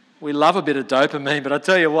we love a bit of dopamine, but I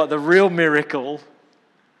tell you what, the real miracle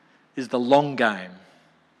is the long game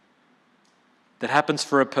that happens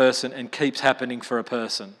for a person and keeps happening for a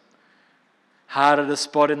person. Harder to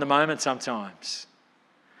spot in the moment sometimes,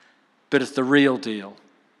 but it's the real deal.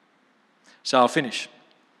 So I'll finish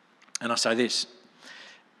and I'll say this.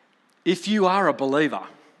 If you are a believer,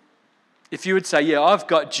 if you would say, yeah, I've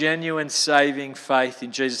got genuine saving faith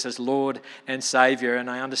in Jesus as Lord and Saviour, and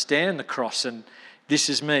I understand the cross and this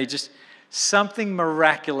is me, just something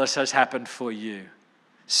miraculous has happened for you.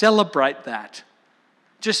 Celebrate that.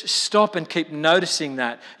 Just stop and keep noticing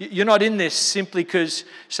that. You're not in this simply because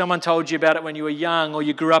someone told you about it when you were young, or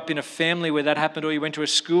you grew up in a family where that happened, or you went to a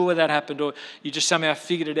school where that happened, or you just somehow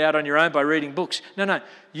figured it out on your own by reading books. No.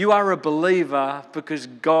 You are a believer because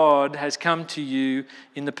God has come to you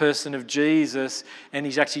in the person of Jesus, and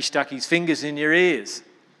he's actually stuck his fingers in your ears,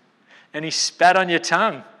 and he spat on your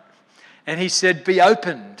tongue, and he said, be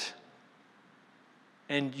opened.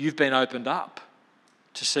 And you've been opened up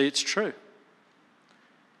to see it's true.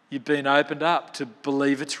 You've been opened up to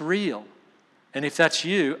believe it's real. And if that's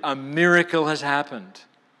you, a miracle has happened.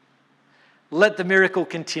 Let the miracle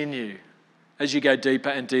continue as you go deeper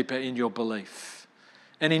and deeper in your belief.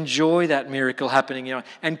 And enjoy that miracle happening in your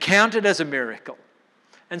life. And count it as a miracle.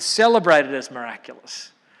 And celebrate it as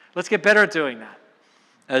miraculous. Let's get better at doing that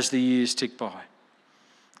as the years tick by.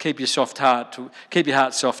 Keep your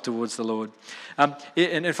heart soft towards the Lord.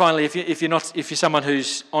 And finally, if you're someone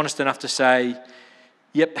who's honest enough to say,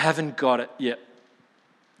 yep, haven't got it yet.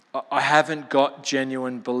 I haven't got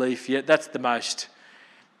genuine belief yet. That's the most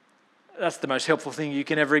helpful thing you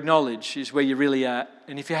can ever acknowledge, is where you really are.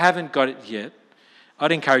 And if you haven't got it yet,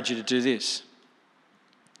 I'd encourage you to do this.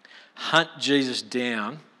 Hunt Jesus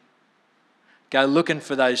down. Go looking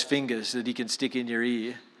for those fingers that he can stick in your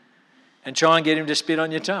ear and try and get him to spit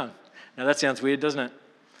on your tongue. Now that sounds weird, doesn't it?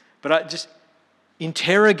 But just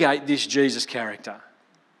interrogate this Jesus character.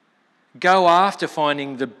 Go after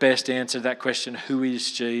finding the best answer to that question, who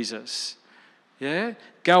is Jesus? Yeah?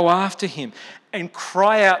 Go after him and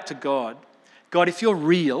cry out to God, God, if you're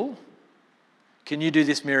real, can you do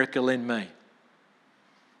this miracle in me?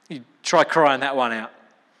 You try crying that one out.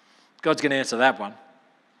 God's going to answer that one.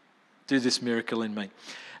 Do this miracle in me.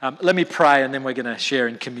 Let me pray, and then we're going to share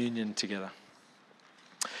in communion together.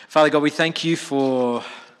 Father God, we thank you for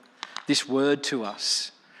this word to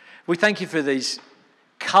us. We thank you for these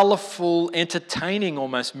colourful, entertaining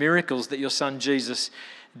almost miracles that your son Jesus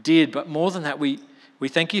did. But more than that, we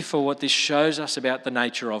thank you for what this shows us about the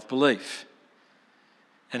nature of belief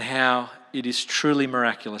and how it is truly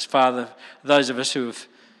miraculous. Father, those of us who have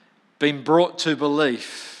been brought to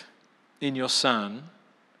belief in your son,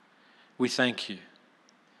 we thank you.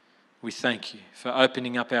 We thank you for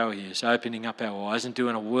opening up our ears, opening up our eyes, and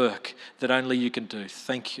doing a work that only you can do.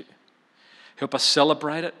 Thank you. Help us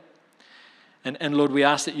celebrate it. And Lord, we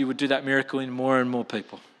ask that you would do that miracle in more and more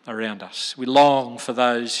people around us. We long for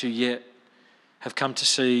those who yet have come to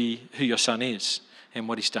see who your son is and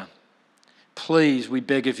what he's done. Please, we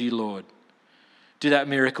beg of you, Lord, do that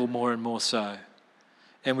miracle more and more so.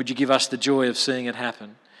 And would you give us the joy of seeing it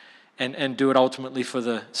happen and do it ultimately for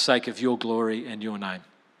the sake of your glory and your name.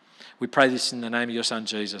 We pray this in the name of your Son,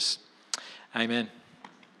 Jesus. Amen.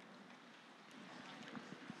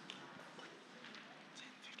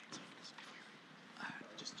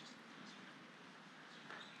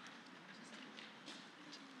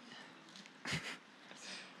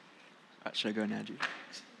 Right, should I go now, Jude?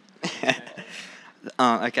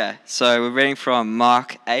 Okay, so we're reading from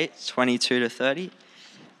Mark 8, 22 to 30.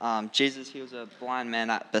 Jesus heals a blind man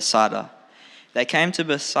at Bethsaida. They came to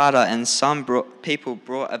Bethsaida, and some people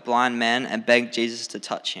brought a blind man and begged Jesus to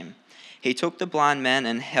touch him. He took the blind man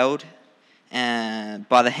and held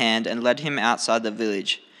by the hand and led him outside the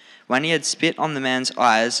village. When he had spit on the man's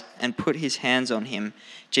eyes and put his hands on him,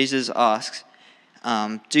 Jesus asked,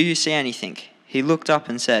 "Do you see anything?" He looked up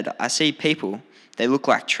and said, "I see people. They look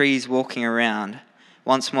like trees walking around."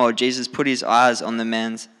 Once more, Jesus put his hands on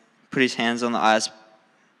the eyes,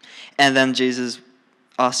 and then Jesus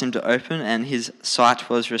asked him to open, and his sight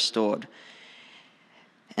was restored.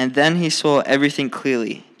 And then he saw everything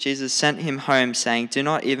clearly. Jesus sent him home, saying, "Do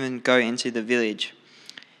not even go into the village."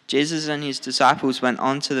 Jesus and his disciples went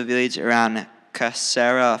on to the village around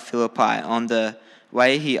Caesarea Philippi. On the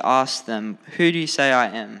way he asked them, "Who do you say I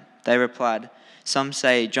am?" They replied, "Some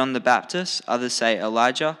say John the Baptist, others say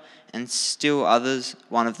Elijah, and still others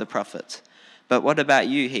one of the prophets." "But what about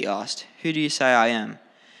you?" he asked. "Who do you say I am?"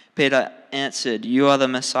 Peter answered, "You are the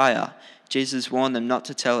Messiah." Jesus warned them not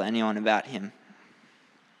to tell anyone about him.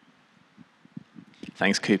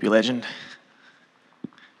 Thanks, Coop, you legend.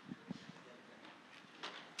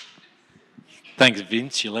 Thanks,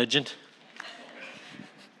 Vince, you legend.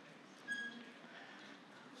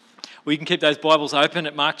 Well, you can keep those Bibles open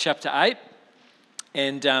at Mark chapter 8.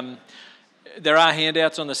 And there are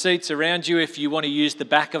handouts on the seats around you if you want to use the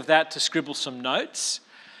back of that to scribble some notes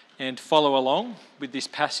and follow along with this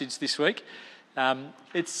passage this week.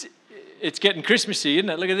 It's getting Christmassy, isn't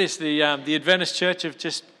it? Look at this. The Adventist Church have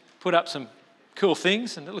just put up some cool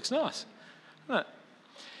things and it looks nice. Isn't it?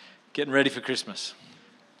 Getting ready for Christmas.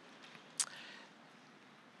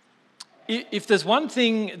 If there's one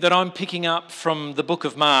thing that I'm picking up from the book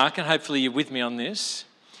of Mark, and hopefully you're with me on this,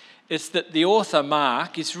 it's that the author,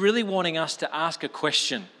 Mark, is really wanting us to ask a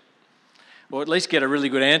question, or at least get a really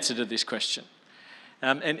good answer to this question.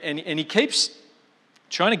 And he keeps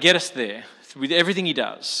trying to get us there with everything he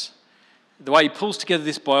does. The way he pulls together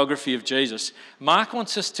this biography of Jesus, Mark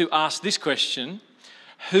wants us to ask this question: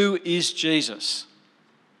 who is Jesus?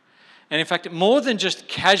 And in fact, more than just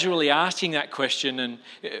casually asking that question, and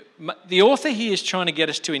the author here is trying to get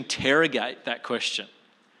us to interrogate that question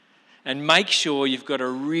and make sure you've got a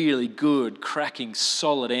really good, cracking,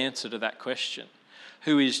 solid answer to that question.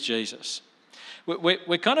 Who is Jesus?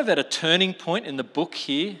 We're kind of at a turning point in the book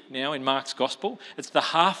here now in Mark's Gospel. It's the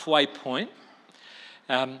halfway point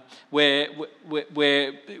where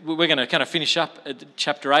we're going to kind of finish up at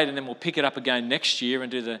chapter 8 and then we'll pick it up again next year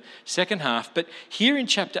and do the second half. But here in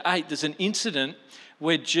chapter 8, there's an incident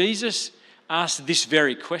where Jesus asked this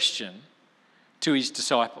very question to his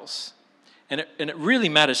disciples. And it really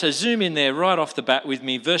matters. So zoom in there right off the bat with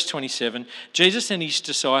me. Verse 27, Jesus and his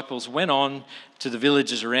disciples went on to the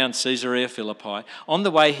villages around Caesarea Philippi. On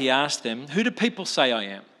the way he asked them, "Who do people say I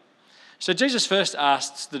am?" So Jesus first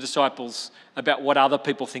asks the disciples about what other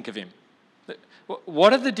people think of him.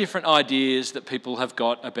 What are the different ideas that people have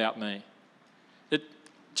got about me?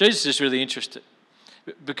 Jesus is really interested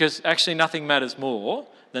because actually nothing matters more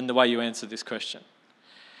than the way you answer this question.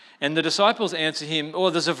 And the disciples answer him,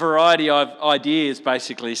 there's a variety of ideas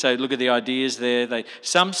basically. So look at the ideas there.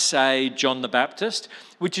 Some say John the Baptist,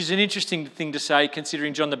 which is an interesting thing to say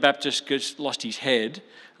considering John the Baptist just lost his head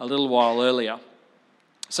a little while earlier.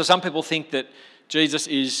 So some people think that Jesus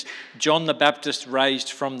is John the Baptist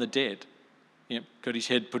raised from the dead. Got his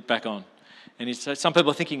head put back on. And some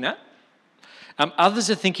people are thinking that.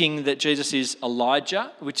 Others are thinking that Jesus is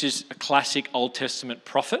Elijah, which is a classic Old Testament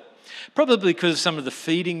prophet, probably because of some of the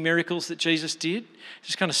feeding miracles that Jesus did,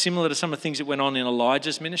 just kind of similar to some of the things that went on in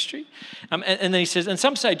Elijah's ministry. And then he says, and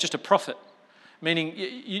some say just a prophet, meaning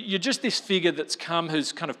you're just this figure that's come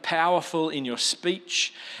who's kind of powerful in your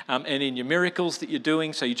speech and in your miracles that you're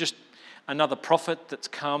doing, so you're just another prophet that's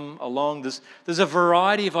come along. There's a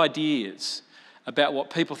variety of ideas about what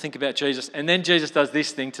people think about Jesus. And then Jesus does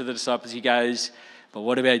this thing to the disciples. He goes, "But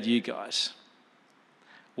what about you guys?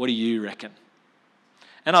 What do you reckon?"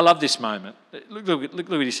 And I love this moment. Look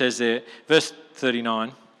what he says there. Verse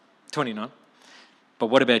 29. "But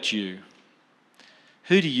what about you?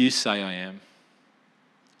 Who do you say I am?"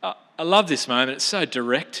 I love this moment. It's so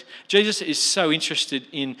direct. Jesus is so interested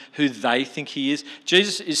in who they think he is.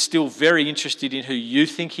 Jesus is still very interested in who you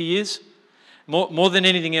think he is. more than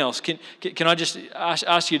anything else, can I just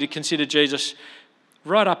ask you to consider Jesus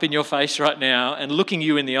right up in your face right now and looking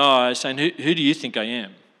you in the eyes saying, who do you think I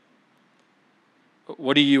am?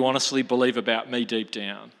 What do you honestly believe about me deep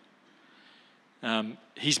down?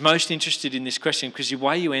 He's most interested in this question because the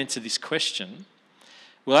way you answer this question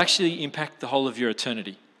will actually impact the whole of your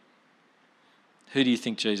eternity. Who do you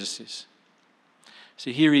think Jesus is?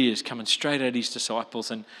 So here he is coming straight at his disciples,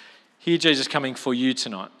 and here Jesus coming for you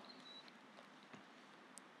tonight.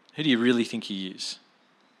 Who do you really think he is?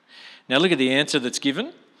 Now look at the answer that's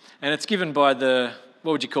given, and it's given by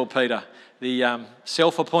what would you call Peter? The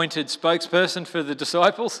self-appointed spokesperson for the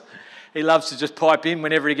disciples. He loves to just pipe in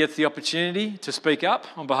whenever he gets the opportunity to speak up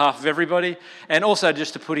on behalf of everybody, and also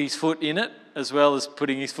just to put his foot in it, as well as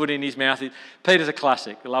putting his foot in his mouth. Peter's a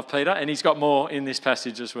classic. I love Peter, and he's got more in this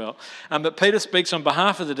passage as well. But Peter speaks on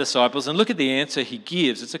behalf of the disciples, and look at the answer he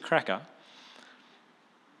gives. It's a cracker.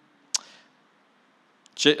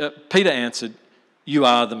 Peter answered, "You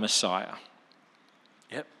are the Messiah."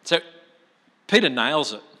 Yep. So Peter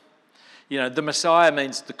nails it. You know, the Messiah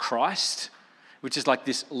means the Christ, which is like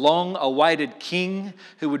this long-awaited king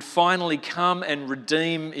who would finally come and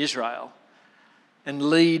redeem Israel and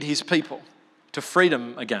lead his people to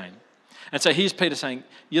freedom again. And so here's Peter saying,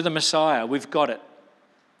 "You're the Messiah, we've got it."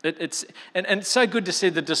 It's so good to see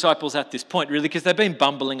the disciples at this point, really, because they've been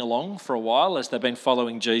bumbling along for a while as they've been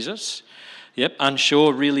following Jesus. Yep,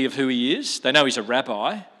 unsure really of who he is. They know he's a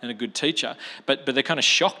rabbi and a good teacher, but they're kind of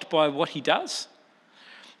shocked by what he does.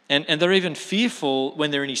 And they're even fearful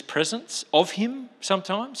when they're in his presence of him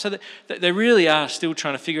sometimes. So they really are still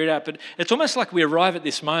trying to figure it out. But it's almost like we arrive at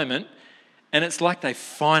this moment and it's like they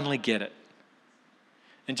finally get it.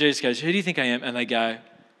 And Jesus goes, "Who do you think I am?" And they go,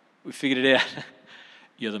 "We figured it out.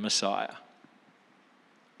 You're the Messiah."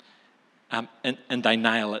 And they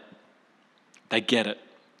nail it. They get it.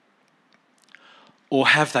 Or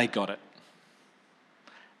have they got it?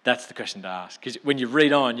 That's the question to ask. Because when you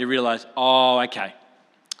read on, you realise, oh, okay.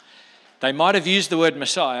 They might have used the word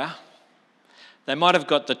Messiah. They might have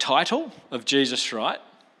got the title of Jesus right.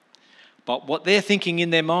 But what they're thinking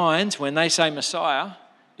in their minds when they say Messiah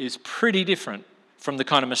is pretty different from the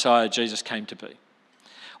kind of Messiah Jesus came to be.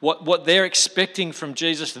 What they're expecting from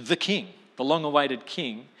Jesus, the King, the long-awaited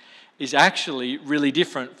King, is actually really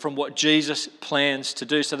different from what Jesus plans to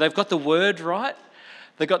do. So they've got the word right.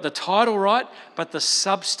 They've got the title right, but the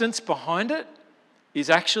substance behind it is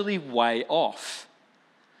actually way off,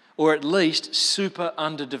 or at least super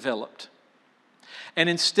underdeveloped. And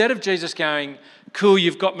instead of Jesus going, "Cool,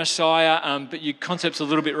 you've got Messiah, but your concept's a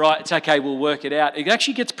little bit right, it's okay, we'll work it out," it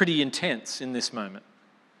actually gets pretty intense in this moment.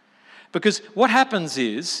 Because what happens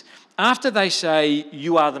is, after they say,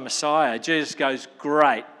 "You are the Messiah," Jesus goes,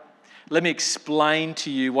 "Great, let me explain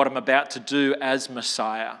to you what I'm about to do as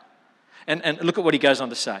Messiah." And look at what he goes on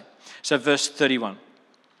to say. So verse 31.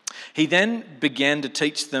 He then began to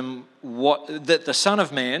teach them that the Son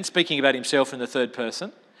of Man, speaking about himself in the third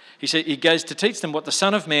person, he goes to teach them what the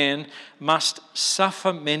Son of Man must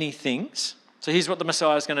suffer many things. So here's what the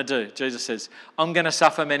Messiah is going to do. Jesus says, "I'm going to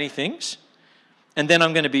suffer many things, and then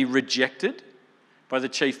I'm going to be rejected by the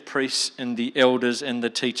chief priests and the elders and the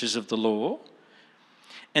teachers of the law,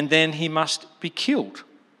 and then he must be killed.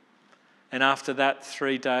 And after that,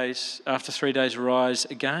 after 3 days, rise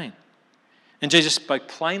again." And Jesus spoke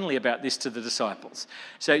plainly about this to the disciples.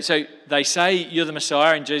 So they say, "You're the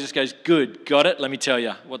Messiah," and Jesus goes, "Good, got it. Let me tell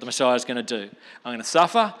you what the Messiah is going to do. I'm going to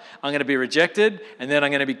suffer, I'm going to be rejected, and then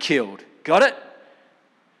I'm going to be killed. Got it?"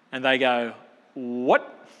 And they go,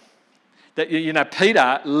 "What?"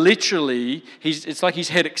 Peter literally, it's like his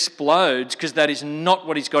head explodes because that is not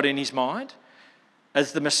what he's got in his mind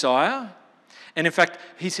as the Messiah. And in fact,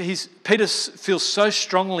 Peter feels so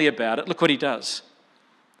strongly about it. Look what he does.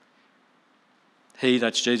 He,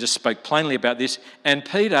 that's Jesus, spoke plainly about this, and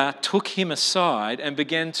Peter took him aside and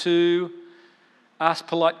began to ask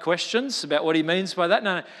polite questions about what he means by that.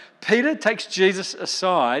 No, Peter takes Jesus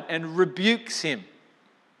aside and rebukes him.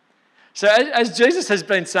 So as Jesus has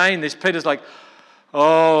been saying this, Peter's like,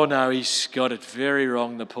 "Oh no, he's got it very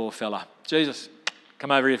wrong, the poor fella. Jesus,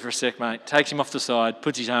 come over here for a sec, mate." Takes him off the side,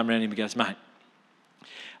 puts his arm around him and goes, "Mate,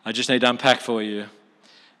 I just need to unpack for you.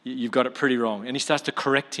 You've got it pretty wrong." And he starts to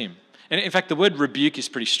correct him. And in fact, the word rebuke is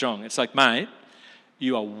pretty strong. It's like, "Mate,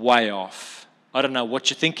 you are way off. I don't know what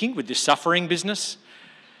you're thinking with this suffering business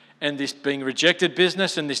and this being rejected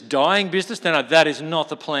business and this dying business. No, that is not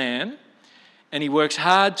the plan." And he works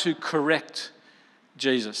hard to correct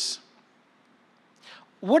Jesus.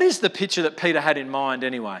 What is the picture that Peter had in mind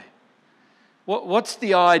anyway? What's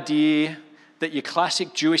the idea that your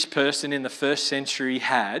classic Jewish person in the first century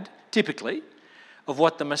had, typically, of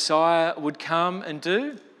what the Messiah would come and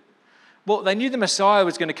do? Well, they knew the Messiah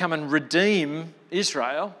was going to come and redeem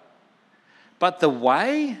Israel, but the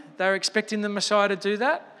way they were expecting the Messiah to do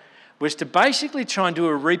that was to basically try and do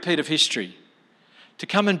a repeat of history, to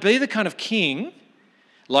come and be the kind of king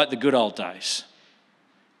like the good old days.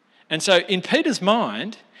 And so in Peter's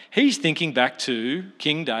mind, he's thinking back to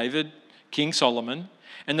King David, King Solomon,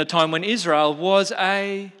 and the time when Israel was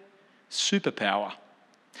a superpower.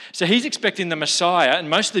 So he's expecting the Messiah, and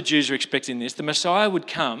most of the Jews are expecting this, the Messiah would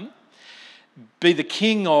come, be the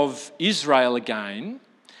king of Israel again,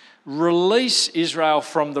 release Israel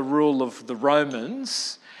from the rule of the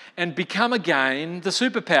Romans, and become again the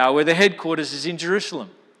superpower where the headquarters is in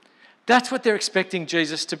Jerusalem. That's what they're expecting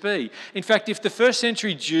Jesus to be. In fact, if the first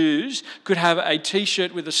century Jews could have a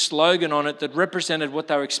t-shirt with a slogan on it that represented what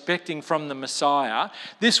they were expecting from the Messiah,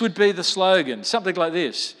 this would be the slogan, something like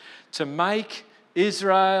this: to make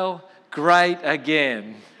Israel great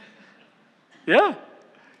again. Yeah?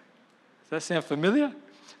 Does that sound familiar?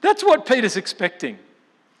 That's what Peter's expecting.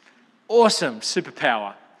 Awesome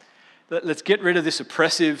superpower. Let's get rid of this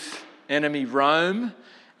oppressive enemy Rome,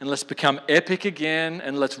 and let's become epic again,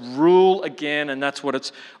 and let's rule again, and that's what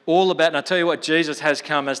it's all about. And I tell you what, Jesus has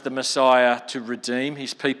come as the Messiah to redeem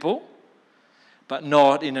his people, but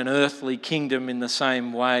not in an earthly kingdom in the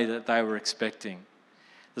same way that they were expecting.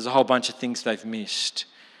 There's a whole bunch of things they've missed.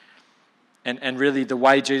 And really the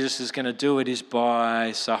way Jesus is going to do it is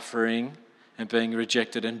by suffering and being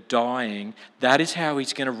rejected and dying. That is how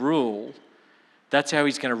he's going to rule. That's how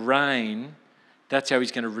he's going to reign. That's how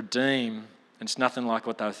he's going to redeem. And it's nothing like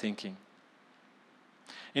what they were thinking.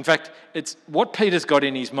 In fact, it's what Peter's got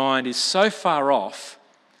in his mind is so far off,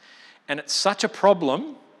 and it's such a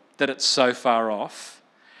problem that it's so far off,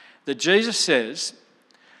 that Jesus says,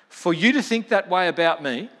 for you to think that way about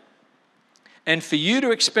me, and for you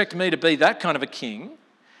to expect me to be that kind of a king,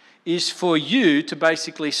 is for you to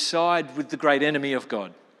basically side with the great enemy of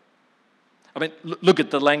God. I mean, look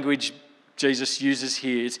at the language Jesus uses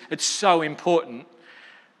here. It's so important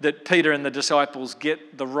that Peter and the disciples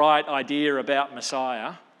get the right idea about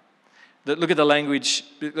Messiah. That look at the language.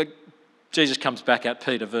 Jesus comes back at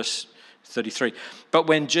Peter, verse 33. But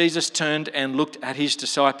when Jesus turned and looked at his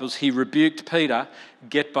disciples, he rebuked Peter,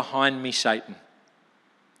 "Get behind me, Satan."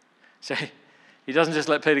 So he doesn't just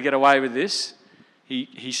let Peter get away with this.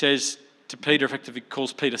 He says to Peter, effectively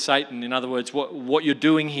calls Peter Satan. In other words, what you're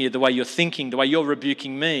doing here, the way you're thinking, the way you're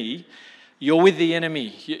rebuking me, you're with the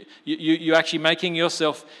enemy. You're actually making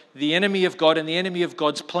yourself the enemy of God and the enemy of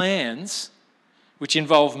God's plans, which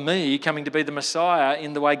involve me coming to be the Messiah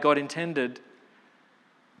in the way God intended.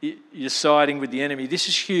 You're siding with the enemy. This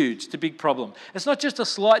is huge. It's a big problem. It's not just a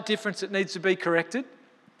slight difference that needs to be corrected.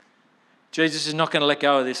 Jesus is not going to let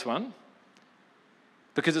go of this one,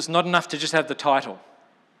 because it's not enough to just have the title.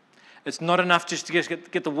 It's not enough just to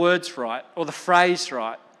get the words right or the phrase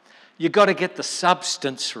right. You've got to get the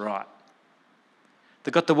substance right.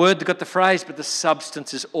 They've got the word, they've got the phrase, but the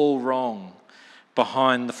substance is all wrong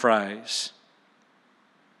behind the phrase.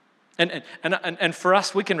 And for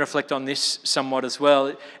us, we can reflect on this somewhat as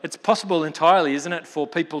well. It's possible entirely, isn't it, for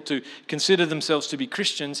people to consider themselves to be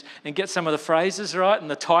Christians and get some of the phrases right and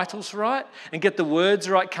the titles right and get the words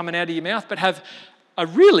right coming out of your mouth, but have a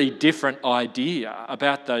really different idea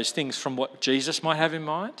about those things from what Jesus might have in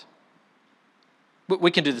mind. We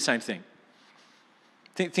can do the same thing.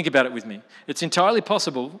 Think about it with me. It's entirely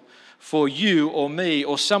possible for you or me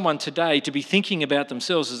or someone today to be thinking about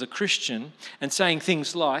themselves as a Christian and saying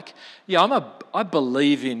things like, yeah, I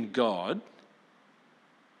believe in God.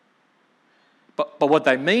 But what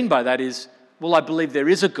they mean by that is, well, I believe there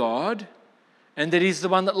is a God and that he's the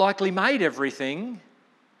one that likely made everything.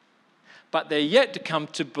 But they're yet to come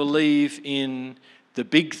to believe in the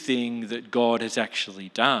big thing that God has actually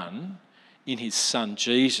done in his son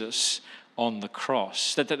Jesus on the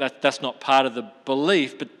cross. That's not part of the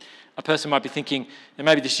belief, but a person might be thinking, and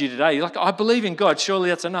maybe this is you today, you're like, I believe in God, surely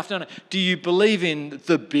that's enough. No. Do you believe in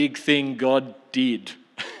the big thing God did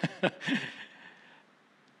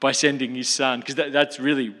by sending his son? Because that's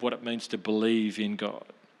really what it means to believe in God.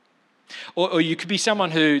 Or you could be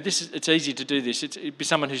someone who, it's easy to do this, it'd be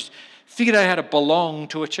someone who's figured out how to belong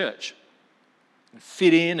to a church,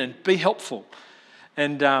 fit in and be helpful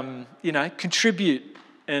and, contribute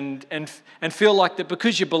and feel like that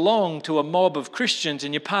because you belong to a mob of Christians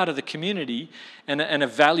and you're part of the community and a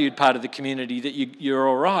valued part of the community that you're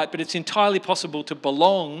all right. But it's entirely possible to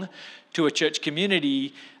belong to a church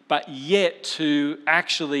community but yet to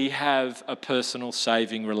actually have a personal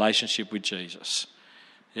saving relationship with Jesus.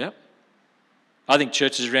 Yep. I think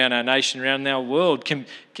churches around our nation, around our world can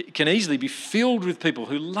easily be filled with people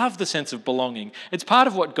who love the sense of belonging. It's part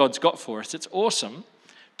of what God's got for us. It's awesome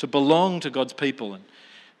to belong to God's people and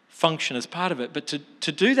function as part of it. But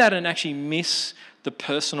to do that and actually miss the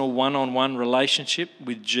personal one-on-one relationship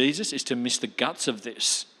with Jesus is to miss the guts of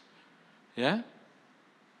this. Yeah?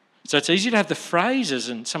 So it's easy to have the phrases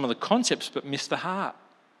and some of the concepts but miss the heart.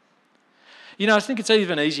 You know, I think it's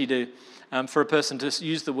even easy to for a person to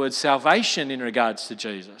use the word salvation in regards to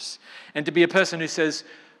Jesus, and to be a person who says,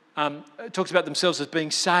 talks about themselves as being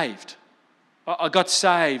saved. I got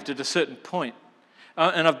saved at a certain point,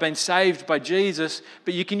 and I've been saved by Jesus.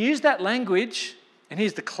 But you can use that language, and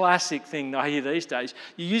here's the classic thing I hear these days.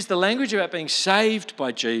 You use the language about being saved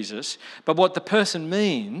by Jesus, but what the person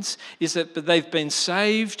means is that they've been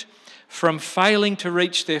saved from failing to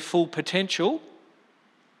reach their full potential,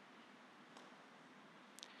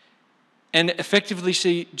 and effectively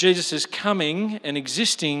see Jesus' coming and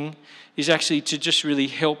existing is actually to just really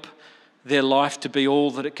help their life to be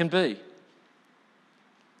all that it can be.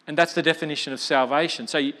 And that's the definition of salvation.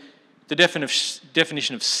 So the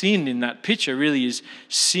definition of sin in that picture really is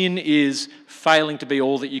sin is failing to be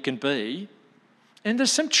all that you can be. And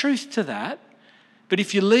there's some truth to that. But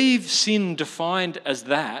if you leave sin defined as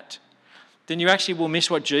that, then you actually will miss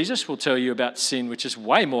what Jesus will tell you about sin, which is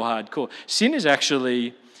way more hardcore. Sin is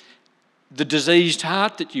actually the diseased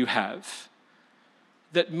heart that you have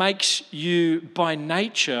that makes you by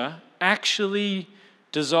nature actually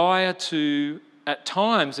desire to, at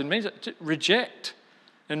times, and means to reject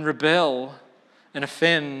and rebel and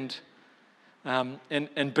offend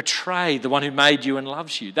and betray the one who made you and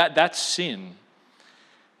loves you. That's sin.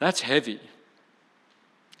 That's heavy.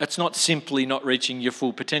 That's not simply not reaching your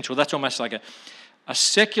full potential. That's almost like a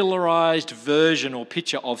secularized version or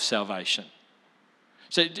picture of salvation.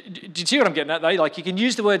 So do you see what I'm getting at though? Like, you can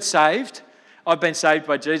use the word saved. I've been saved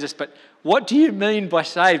by Jesus, but what do you mean by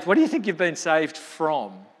saved? What do you think you've been saved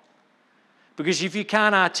from? Because if you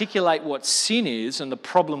can't articulate what sin is and the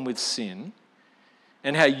problem with sin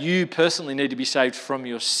and how you personally need to be saved from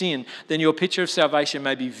your sin, then your picture of salvation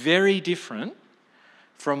may be very different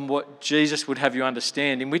from what Jesus would have you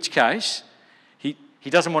understand, in which case he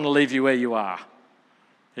doesn't want to leave you where you are.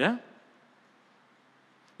 Yeah?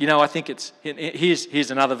 You know, I think here's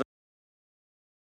another